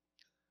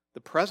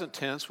 The present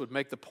tense would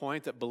make the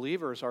point that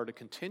believers are to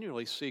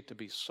continually seek to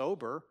be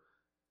sober.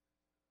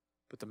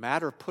 But the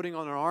matter of putting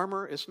on an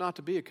armor is not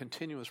to be a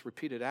continuous,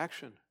 repeated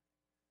action.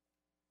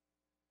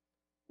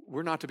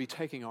 We're not to be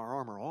taking our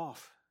armor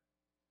off.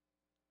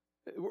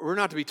 We're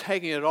not to be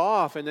taking it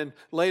off and then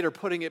later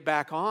putting it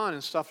back on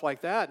and stuff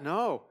like that.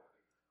 No.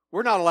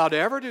 We're not allowed to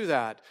ever do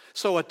that.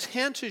 So a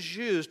tense is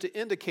used to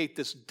indicate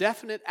this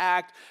definite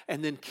act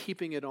and then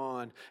keeping it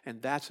on.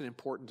 And that's an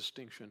important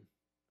distinction.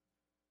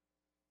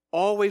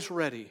 Always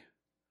ready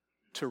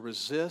to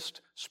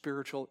resist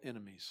spiritual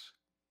enemies.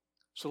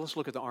 So let's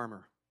look at the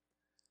armor.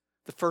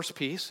 The first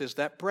piece is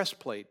that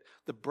breastplate,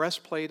 the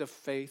breastplate of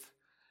faith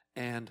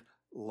and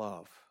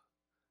love.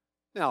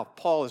 Now,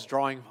 Paul is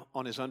drawing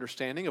on his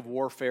understanding of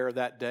warfare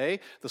that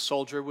day. The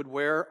soldier would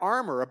wear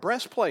armor, a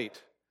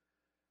breastplate.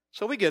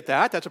 So we get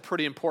that. That's a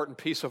pretty important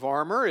piece of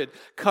armor. It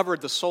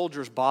covered the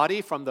soldier's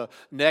body from the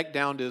neck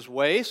down to his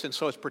waist, and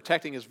so it's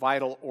protecting his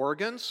vital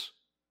organs,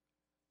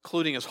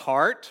 including his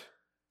heart.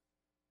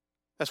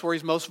 That's where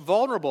he's most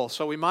vulnerable.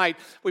 So we might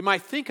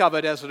think of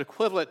it as an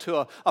equivalent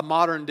to a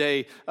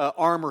modern-day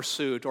armor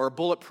suit or a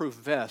bulletproof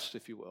vest,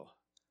 if you will.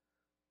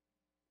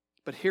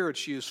 But here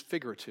it's used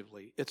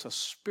figuratively. It's a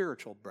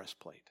spiritual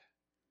breastplate.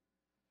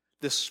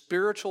 This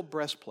spiritual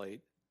breastplate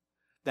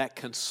that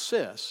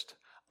consists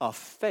of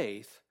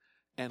faith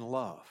and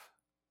love.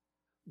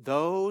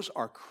 Those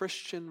are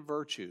Christian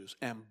virtues,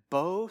 and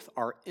both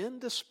are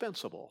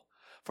indispensable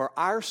for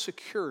our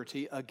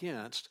security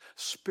against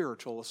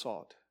spiritual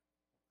assault.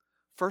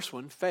 First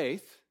one,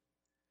 faith,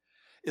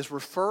 is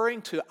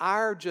referring to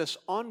our just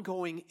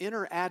ongoing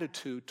inner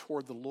attitude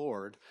toward the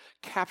Lord,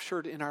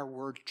 captured in our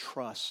word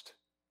trust.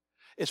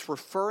 It's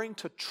referring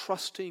to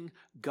trusting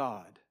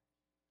God.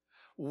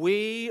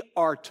 We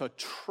are to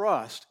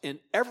trust in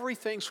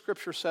everything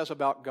Scripture says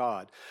about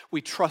God.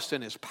 We trust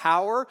in His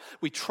power.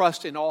 We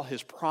trust in all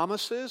His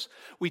promises.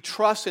 We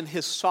trust in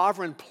His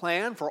sovereign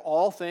plan for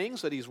all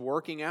things that He's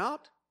working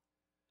out.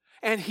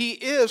 And He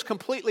is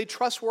completely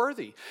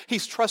trustworthy.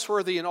 He's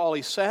trustworthy in all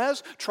He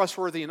says,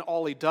 trustworthy in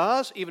all He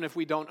does, even if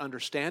we don't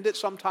understand it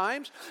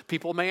sometimes.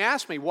 People may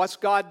ask me, what's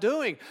God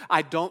doing?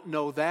 I don't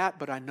know that,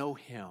 but I know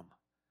Him.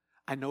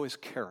 I know His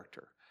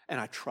character, and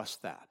I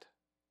trust that.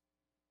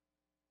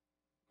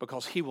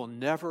 Because He will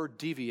never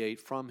deviate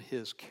from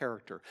His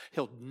character.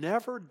 He'll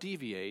never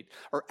deviate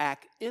or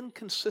act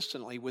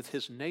inconsistently with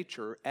His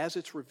nature as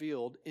it's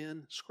revealed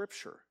in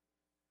Scripture.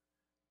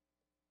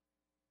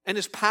 And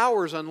His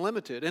power is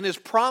unlimited, and His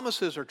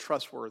promises are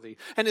trustworthy,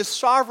 and His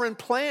sovereign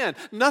plan,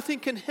 nothing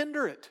can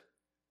hinder it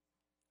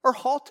or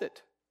halt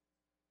it.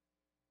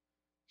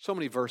 So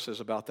many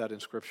verses about that in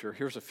Scripture.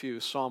 Here's a few.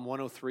 Psalm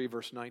 103,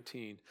 verse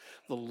 19.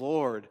 The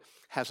Lord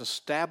has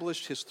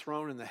established His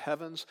throne in the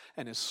heavens,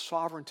 and His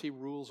sovereignty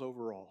rules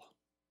over all.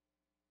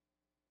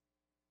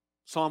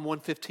 Psalm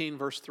 115,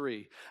 verse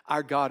 3.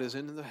 Our God is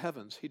in the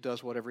heavens. He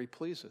does whatever He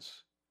pleases.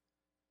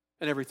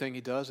 And everything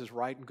He does is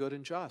right and good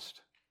and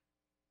just.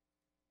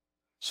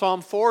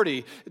 Psalm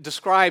 40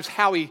 describes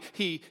how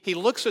he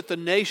looks at the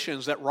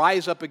nations that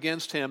rise up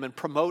against Him and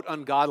promote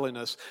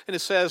ungodliness. And it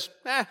says,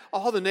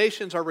 all the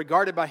nations are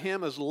regarded by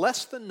Him as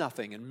less than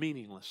nothing and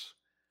meaningless.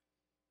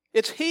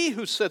 It's He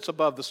who sits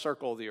above the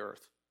circle of the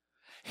earth.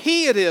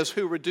 He it is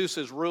who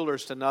reduces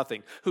rulers to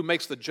nothing, who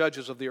makes the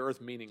judges of the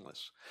earth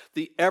meaningless.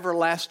 The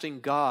everlasting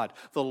God,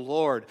 the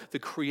Lord, the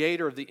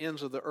creator of the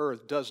ends of the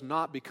earth, does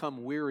not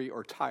become weary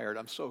or tired.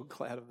 I'm so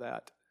glad of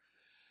that.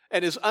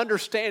 And His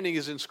understanding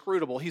is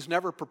inscrutable. He's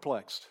never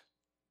perplexed.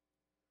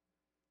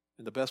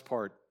 And the best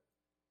part,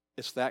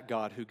 it's that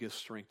God who gives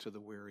strength to the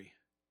weary.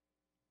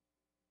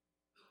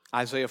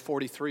 Isaiah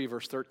 43,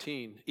 verse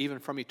 13, even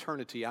from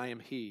eternity I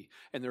am He,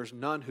 and there's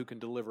none who can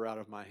deliver out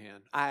of my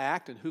hand. I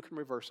act, and who can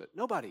reverse it?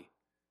 Nobody.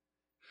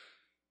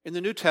 In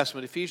the New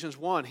Testament, Ephesians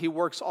 1, He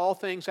works all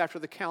things after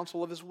the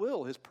counsel of His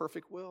will, His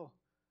perfect will.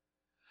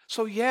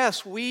 So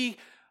yes, we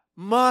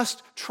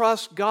must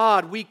trust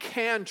God. We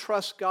can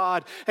trust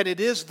God. And it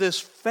is this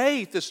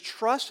faith, this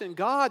trust in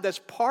God, that's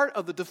part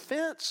of the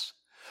defense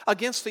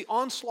against the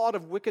onslaught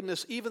of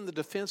wickedness, even the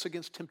defense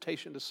against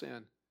temptation to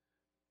sin.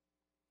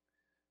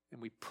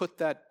 And we put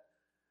that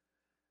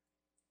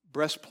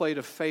breastplate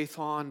of faith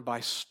on by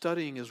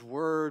studying His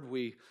Word.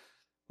 We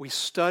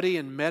study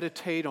and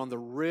meditate on the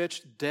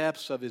rich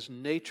depths of His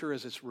nature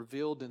as it's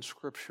revealed in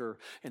Scripture.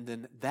 And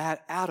then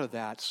out of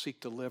that,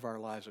 seek to live our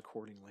lives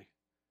accordingly.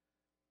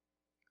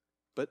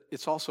 But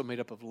it's also made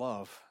up of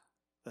love,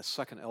 that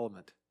second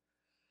element.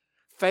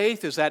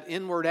 Faith is that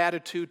inward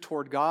attitude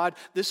toward God.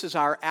 This is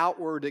our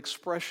outward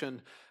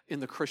expression in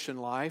the Christian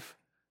life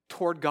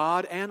toward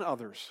God and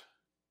others.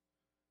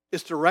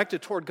 is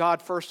directed toward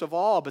God first of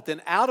all, but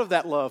then out of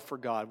that love for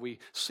God, we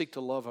seek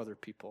to love other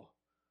people.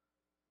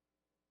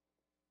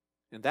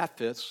 And that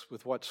fits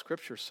with what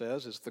Scripture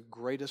says is the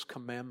greatest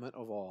commandment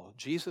of all.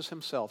 Jesus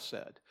himself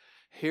said,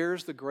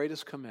 here's the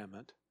greatest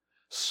commandment,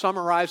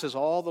 summarizes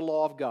all the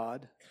law of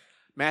God,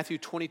 Matthew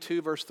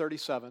 22, verse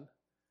 37.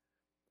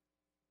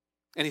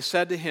 And he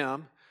said to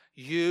him,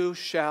 you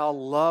shall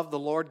love the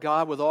Lord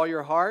God with all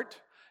your heart,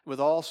 with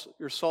all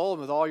your soul,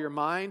 and with all your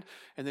mind.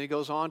 And then he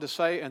goes on to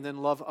say, and then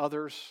love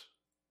others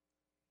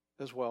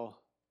as well.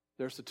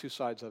 There's the two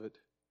sides of it.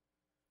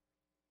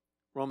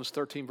 Romans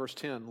 13, verse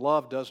 10,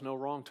 love does no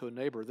wrong to a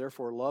neighbor.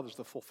 Therefore, love is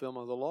the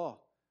fulfillment of the law.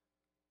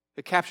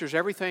 It captures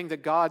everything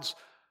that God's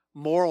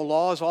moral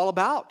law is all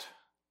about.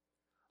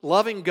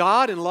 Loving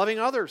God and loving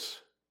others.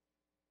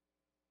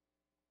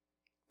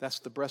 That's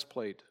the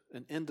breastplate,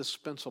 an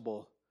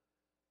indispensable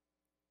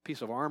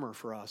piece of armor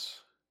for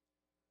us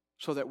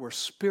so that we're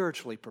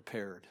spiritually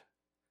prepared.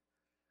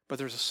 But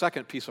there's a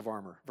second piece of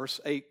armor.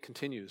 Verse 8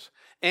 continues.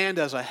 And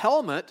as a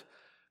helmet,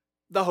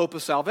 the hope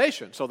of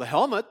salvation. So the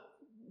helmet,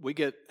 we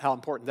get how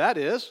important that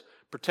is,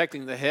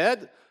 protecting the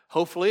head,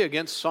 hopefully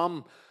against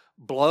some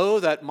blow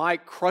that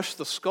might crush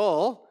the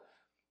skull.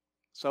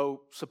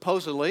 So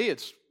supposedly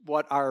it's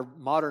what our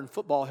modern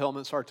football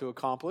helmets are to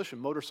accomplish,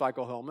 and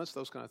motorcycle helmets,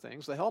 those kind of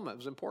things. The helmet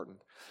is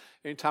important.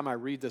 Anytime I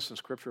read this in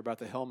Scripture about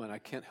the helmet, I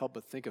can't help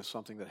but think of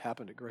something that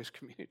happened at Grace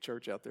Community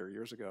Church out there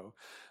years ago.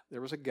 There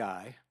was a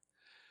guy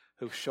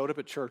who showed up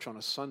at church on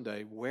a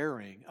Sunday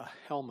wearing a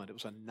helmet. It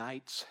was a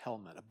knight's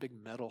helmet, a big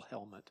metal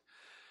helmet.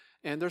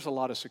 And there's a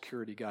lot of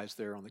security guys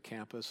there on the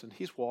campus, and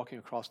he's walking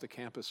across the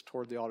campus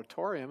toward the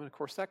auditorium, and of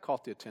course that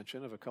caught the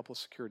attention of a couple of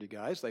security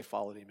guys. They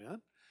followed him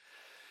in.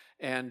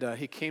 And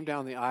he came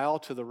down the aisle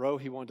to the row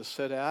he wanted to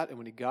sit at, and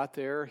when he got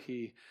there,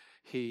 he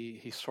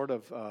sort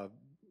of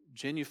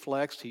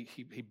genuflexed,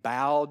 he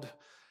bowed,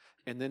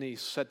 and then he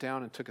sat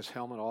down and took his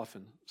helmet off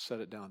and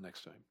set it down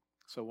next to him.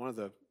 So one of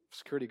the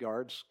security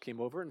guards came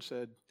over and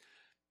said,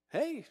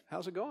 hey,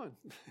 how's it going?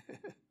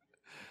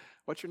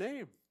 What's your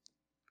name?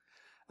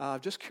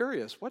 Just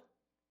curious,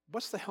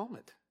 what's the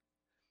helmet?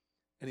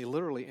 And he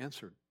literally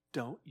answered,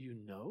 don't you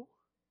know?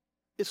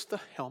 It's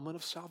the helmet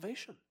of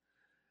salvation.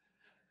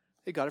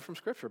 He got it from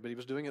Scripture, but he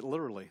was doing it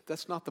literally.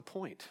 That's not the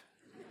point.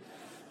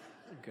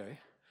 Okay?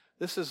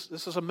 This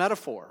is a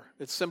metaphor.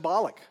 It's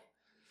symbolic.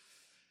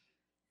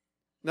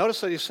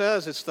 Notice that he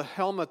says it's the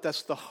helmet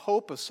that's the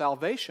hope of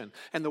salvation.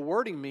 And the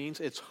wording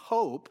means it's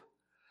hope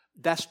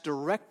that's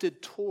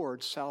directed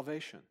towards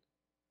salvation.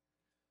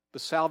 But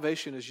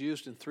salvation is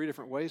used in three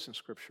different ways in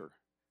Scripture.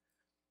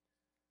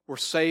 We're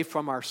saved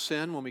from our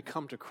sin when we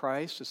come to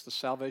Christ. It's the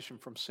salvation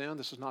from sin.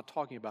 This is not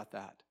talking about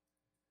that.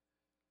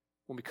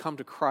 When we come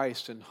to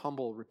Christ in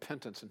humble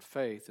repentance and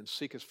faith and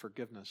seek His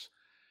forgiveness,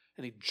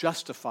 and He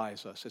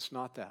justifies us, it's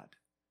not that.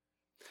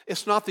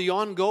 It's not the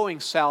ongoing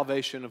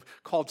salvation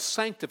called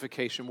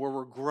sanctification, where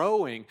we're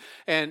growing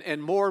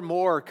and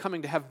more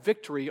coming to have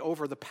victory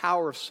over the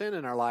power of sin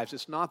in our lives.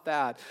 It's not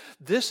that.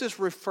 This is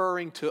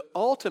referring to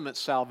ultimate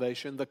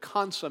salvation, the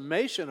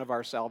consummation of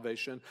our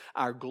salvation,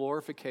 our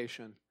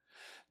glorification.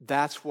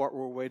 That's what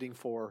we're waiting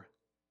for.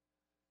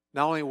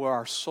 Not only will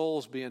our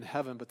souls be in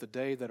heaven, but the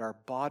day that our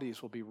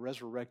bodies will be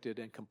resurrected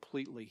and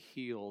completely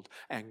healed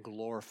and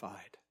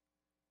glorified.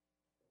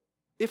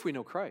 If we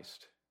know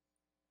Christ.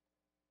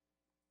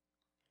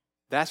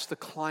 That's the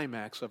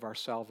climax of our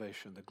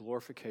salvation, the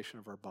glorification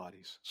of our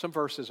bodies. Some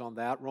verses on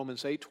that,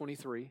 Romans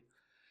 8:23.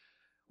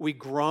 We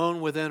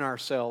groan within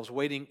ourselves,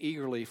 waiting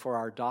eagerly for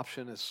our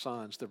adoption as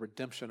sons, the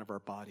redemption of our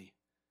body.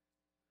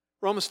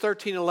 Romans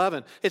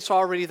 13:11. It's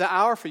already the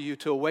hour for you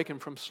to awaken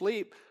from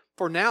sleep.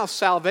 For now,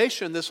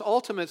 salvation, this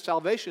ultimate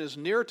salvation, is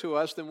nearer to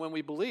us than when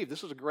we believe.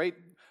 This is a great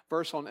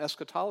verse on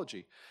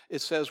eschatology. It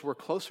says we're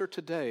closer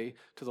today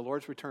to the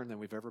Lord's return than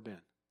we've ever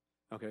been.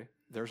 Okay,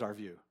 there's our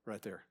view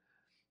right there.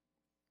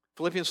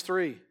 Philippians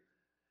 3,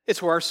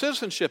 it's where our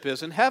citizenship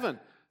is, in heaven.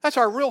 That's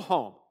our real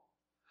home.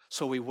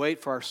 So we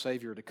wait for our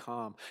Savior to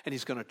come, and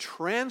He's going to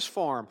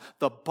transform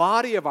the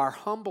body of our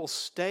humble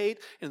state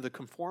into the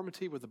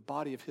conformity with the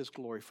body of His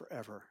glory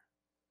forever.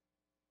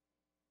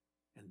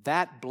 And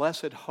that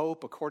blessed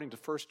hope, according to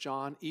 1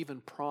 John, even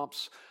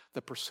prompts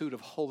the pursuit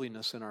of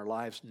holiness in our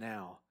lives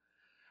now.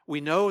 We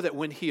know that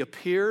when He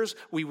appears,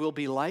 we will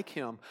be like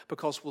Him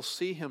because we'll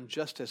see Him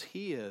just as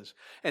He is.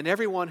 And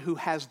everyone who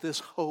has this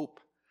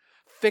hope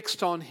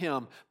fixed on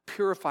Him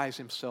purifies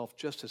himself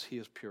just as He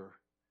is pure.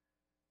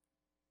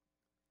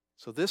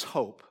 So this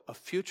hope of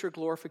future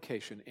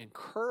glorification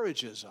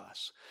encourages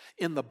us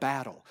in the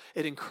battle.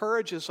 It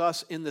encourages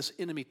us in this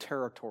enemy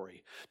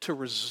territory to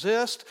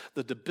resist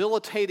the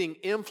debilitating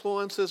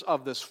influences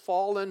of this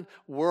fallen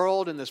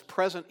world in this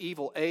present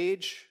evil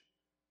age.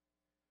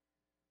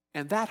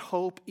 And that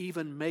hope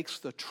even makes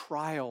the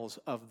trials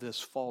of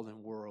this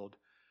fallen world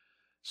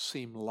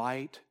seem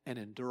light and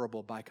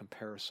endurable by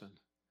comparison.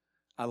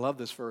 I love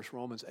this verse,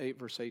 Romans 8,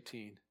 verse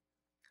 18.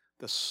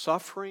 The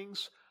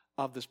sufferings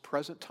of this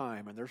present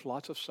time, and there's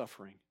lots of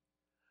suffering,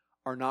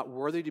 are not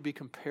worthy to be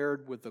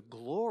compared with the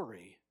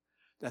glory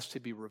That's to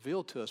be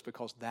revealed to us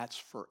because that's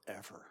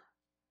forever.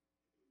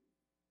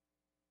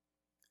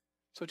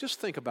 So just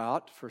think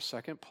about, for a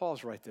second,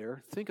 pause right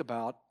there. Think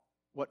about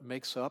what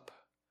makes up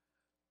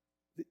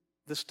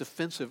this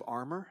defensive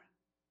armor.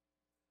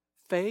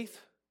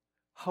 Faith,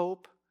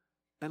 hope,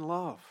 and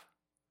love.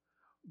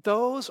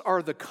 Those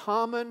are the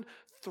common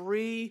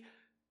three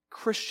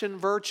Christian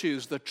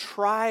virtues, the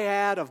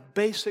triad of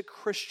basic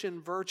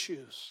Christian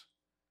virtues.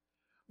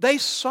 They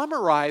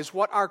summarize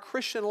what our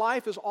Christian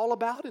life is all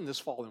about in this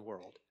fallen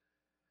world.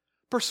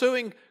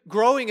 Pursuing,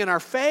 growing in our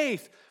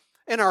faith,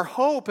 and our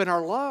hope, and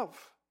our love.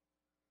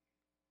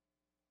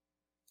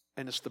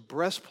 And it's the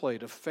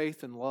breastplate of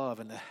faith and love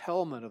and the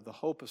helmet of the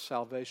hope of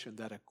salvation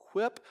that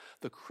equip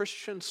the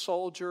Christian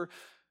soldier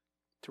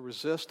to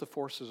resist the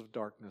forces of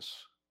darkness.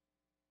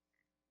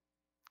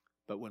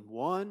 But when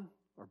one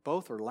or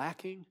both are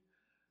lacking,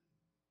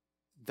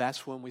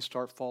 that's when we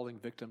start falling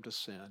victim to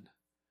sin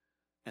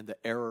and the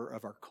error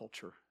of our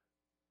culture.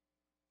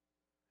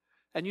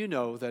 And you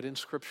know that in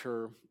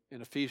Scripture,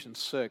 in Ephesians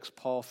 6,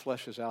 Paul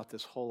fleshes out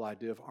this whole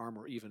idea of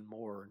armor even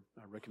more.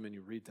 I recommend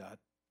you read that.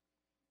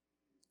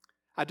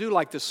 I do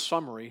like this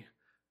summary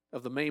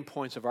of the main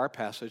points of our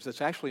passage that's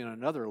actually in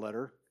another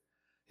letter.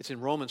 It's in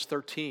Romans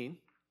 13.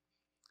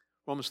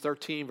 Romans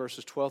 13,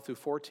 verses 12 through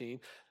 14.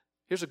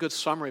 Here's a good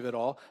summary of it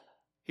all.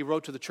 He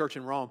wrote to the church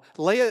in Rome,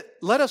 let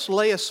us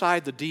lay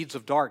aside the deeds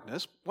of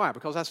darkness. Why?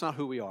 Because that's not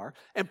who we are.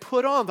 And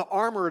put on the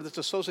armor that's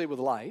associated with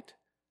light.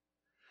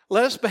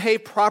 Let us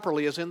behave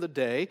properly as in the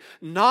day,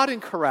 not in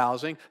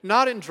carousing,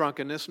 not in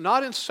drunkenness,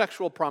 not in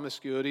sexual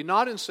promiscuity,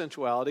 not in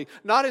sensuality,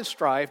 not in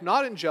strife,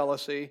 not in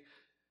jealousy.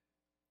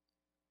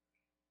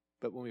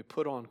 But when we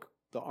put on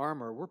the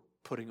armor, we're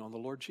putting on the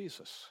Lord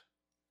Jesus.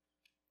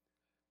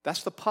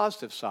 That's the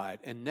positive side.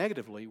 And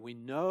negatively, we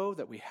know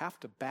that we have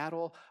to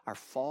battle our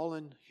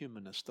fallen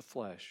humanness, the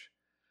flesh.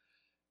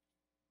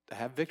 To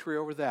have victory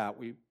over that,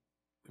 we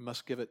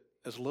must give it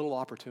as little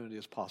opportunity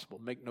as possible.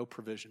 Make no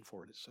provision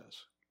for it, it says.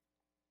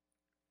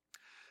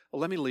 Well,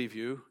 let me leave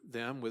you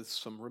then with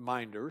some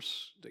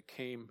reminders that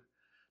came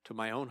to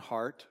my own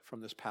heart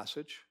from this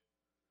passage.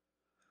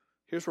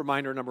 Here's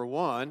reminder number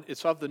one.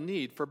 It's of the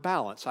need for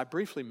balance. I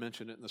briefly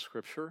mentioned it in the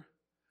scripture,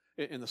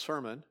 in the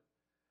sermon.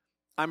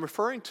 I'm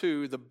referring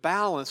to the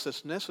balance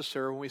that's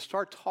necessary when we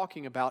start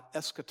talking about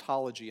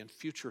eschatology and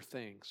future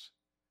things,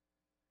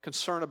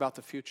 concern about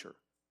the future.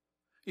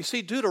 You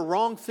see, due to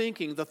wrong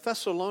thinking, the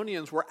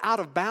Thessalonians were out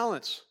of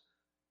balance.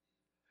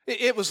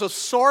 It was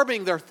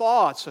absorbing their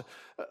thoughts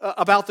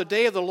about the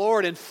day of the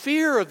Lord and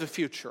fear of the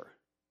future.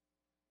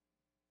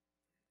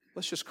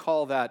 Let's just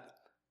call that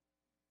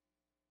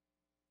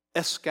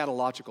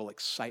eschatological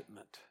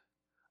excitement.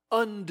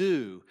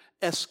 Undue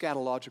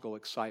eschatological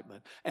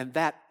excitement. And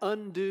that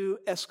undue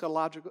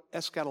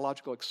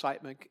eschatological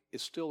excitement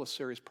is still a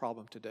serious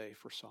problem today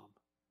for some.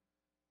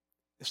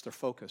 It's their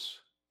focus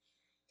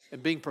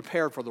and being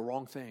prepared for the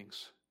wrong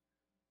things.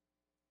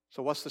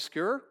 So what's the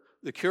cure?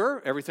 The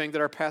cure? Everything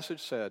that our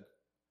passage said.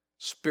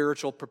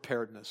 Spiritual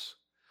preparedness,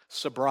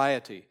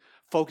 sobriety,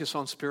 focus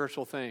on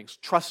spiritual things,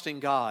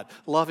 trusting God,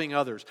 loving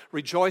others,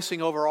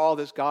 rejoicing over all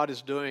that God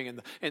is doing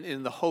and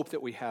in the hope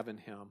that we have in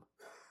Him.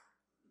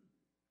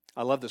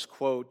 I love this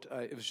quote.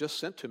 It was just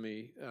sent to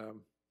me. I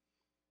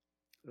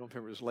don't remember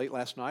if it was late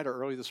last night or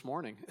early this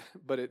morning,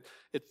 but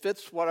it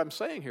fits what I'm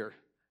saying here.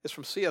 It's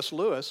from C.S.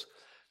 Lewis.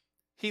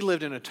 He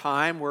lived in a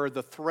time where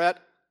the threat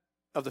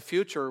of the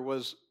future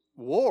was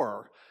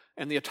war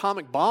and the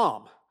atomic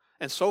bomb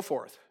and so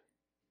forth.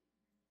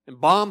 And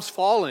bombs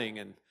falling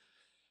and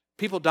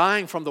people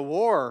dying from the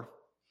war.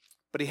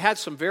 But he had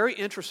some very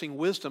interesting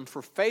wisdom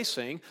for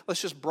facing,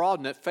 let's just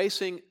broaden it,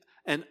 facing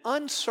an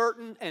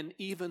uncertain and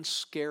even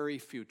scary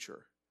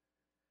future.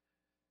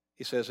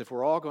 He says, if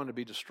we're all going to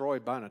be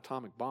destroyed by an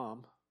atomic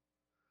bomb,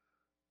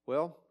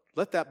 well,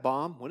 let that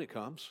bomb, when it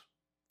comes,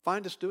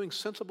 find us doing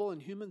sensible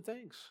and human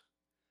things.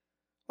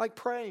 Like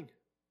praying.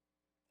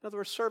 In other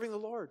words, serving the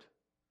Lord.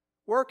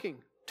 Working,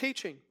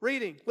 teaching,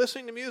 reading,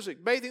 listening to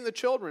music, bathing the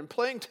children,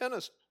 playing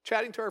tennis,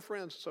 chatting to our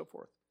friends, and so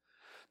forth.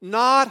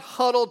 Not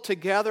huddled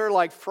together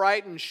like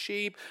frightened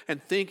sheep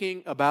and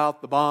thinking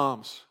about the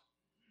bombs.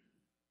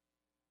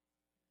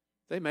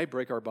 They may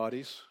break our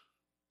bodies.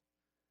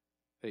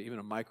 Even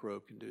a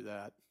microbe can do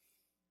that.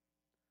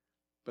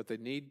 But they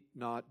need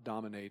not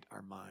dominate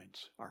our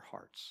minds, our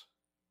hearts.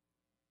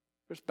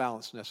 There's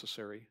balance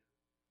necessary.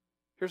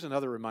 Here's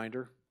another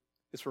reminder.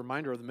 It's a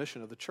reminder of the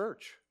mission of the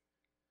church.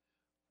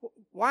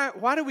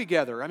 Why do we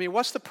gather? I mean,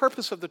 what's the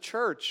purpose of the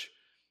church?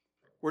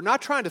 We're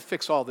not trying to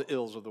fix all the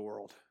ills of the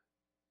world.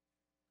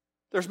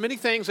 There's many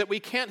things that we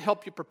can't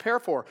help you prepare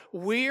for.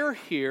 We're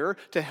here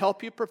to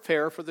help you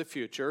prepare for the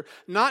future,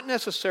 not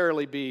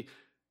necessarily be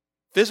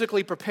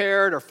physically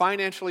prepared or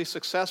financially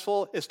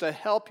successful. It's to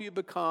help you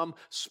become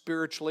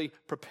spiritually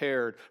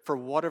prepared for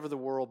whatever the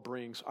world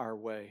brings our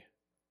way.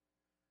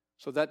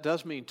 So that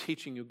does mean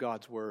teaching you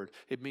God's word.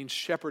 It means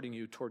shepherding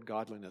you toward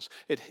godliness.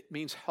 It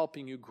means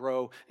helping you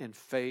grow in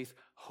faith,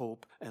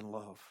 hope, and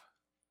love.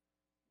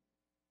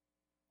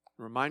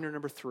 Reminder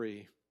number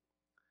 3.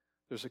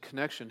 There's a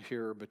connection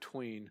here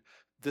between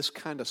this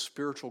kind of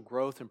spiritual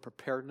growth and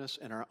preparedness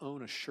and our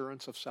own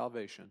assurance of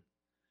salvation.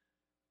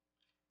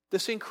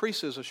 This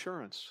increases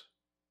assurance.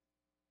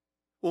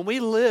 When we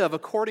live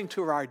according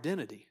to our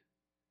identity,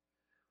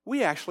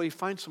 we actually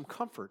find some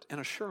comfort and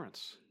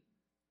assurance.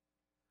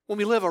 When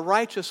we live a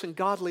righteous and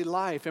godly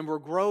life and we're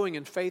growing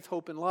in faith,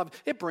 hope, and love,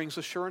 it brings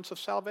assurance of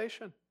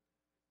salvation.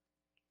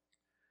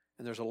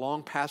 And there's a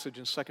long passage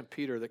in 2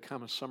 Peter that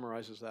kind of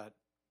summarizes that.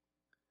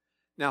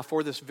 Now,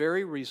 for this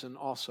very reason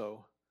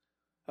also,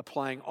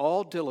 applying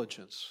all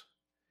diligence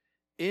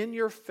in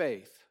your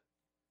faith.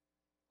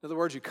 In other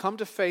words, you come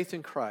to faith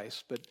in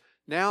Christ, but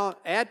now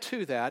add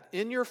to that,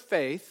 in your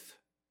faith,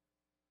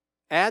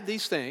 add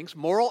these things,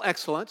 moral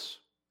excellence,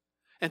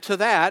 and to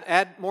that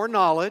add more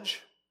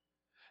knowledge,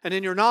 and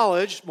in your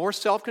knowledge, more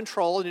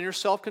self-control, and in your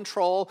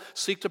self-control,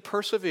 seek to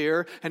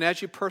persevere, and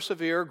as you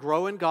persevere,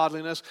 grow in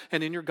godliness,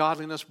 and in your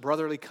godliness,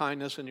 brotherly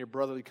kindness, and your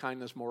brotherly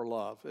kindness, more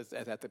love,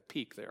 at the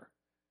peak there.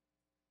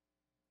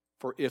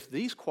 For if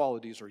these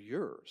qualities are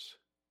yours,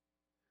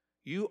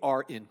 you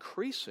are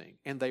increasing,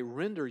 and they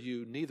render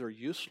you neither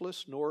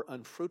useless nor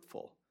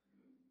unfruitful.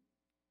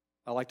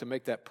 I like to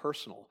make that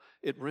personal.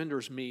 It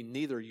renders me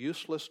neither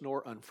useless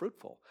nor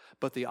unfruitful.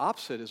 But the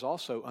opposite is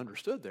also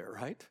understood there,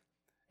 right?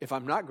 If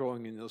I'm not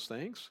growing in those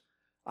things,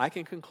 I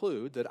can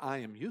conclude that I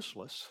am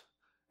useless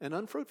and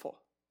unfruitful.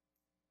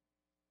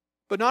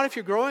 But not if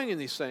you're growing in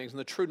these things in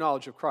the true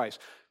knowledge of Christ.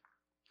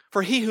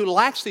 For he who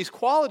lacks these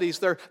qualities,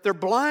 they're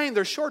blind,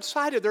 they're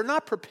short-sighted, they're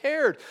not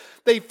prepared.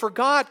 They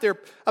forgot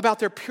about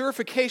their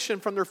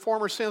purification from their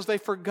former sins. They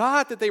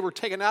forgot that they were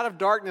taken out of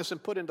darkness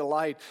and put into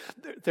light.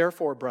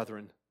 Therefore,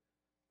 brethren,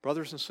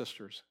 brothers and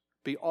sisters,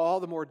 be all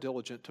the more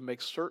diligent to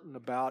make certain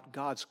about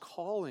God's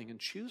calling and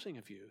choosing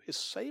of you, His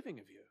saving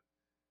of you.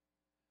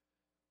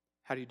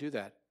 How do you do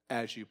that?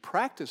 As you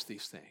practice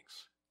these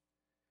things,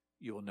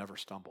 you will never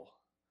stumble.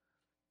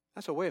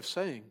 That's a way of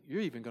saying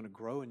you're even going to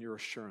grow in your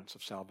assurance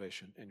of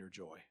salvation and your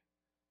joy.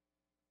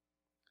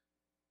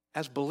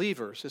 As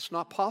believers, it's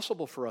not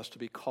possible for us to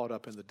be caught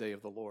up in the day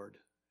of the Lord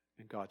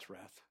in God's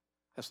wrath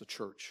as the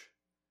church.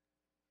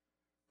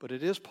 But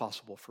it is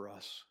possible for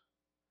us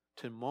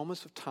to, in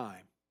moments of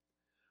time,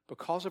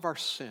 because of our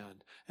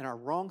sin and our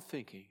wrong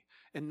thinking,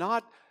 and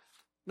not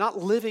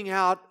living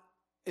out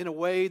in a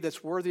way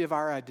that's worthy of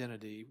our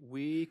identity,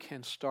 we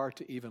can start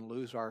to even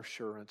lose our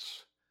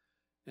assurance,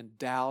 and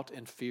doubt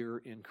and fear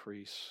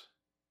increase.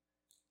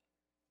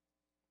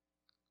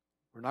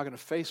 We're not going to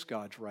face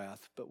God's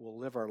wrath, but we'll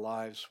live our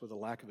lives with a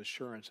lack of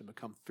assurance and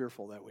become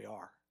fearful that we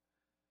are.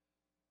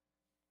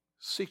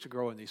 Seek to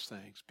grow in these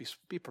things.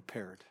 Be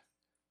prepared.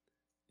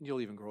 And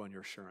you'll even grow in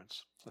your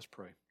assurance. Let's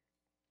pray.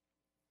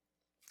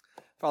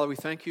 Father, we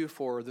thank you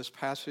for this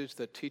passage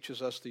that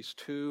teaches us these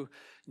two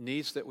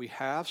needs that we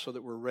have so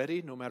that we're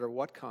ready no matter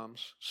what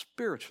comes,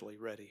 spiritually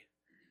ready.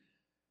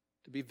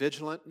 To be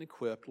vigilant and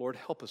equipped. Lord,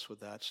 help us with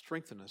that.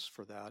 Strengthen us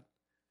for that.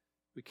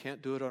 We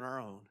can't do it on our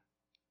own.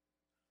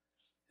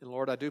 And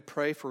Lord, I do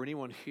pray for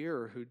anyone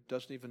here who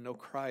doesn't even know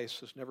Christ,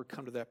 has never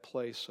come to that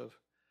place of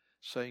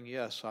saying,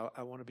 yes,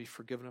 I want to be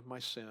forgiven of my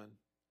sin.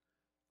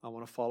 I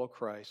want to follow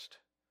Christ.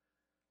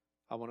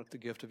 I want the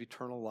gift of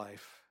eternal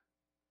life.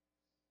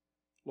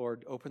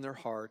 Lord, open their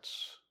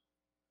hearts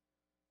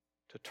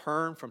to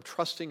turn from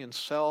trusting in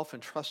self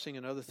and trusting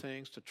in other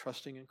things to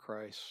trusting in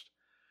Christ.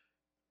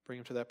 Bring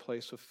them to that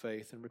place of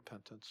faith and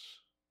repentance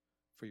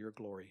for your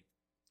glory.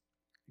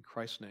 In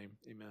Christ's name,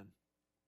 amen.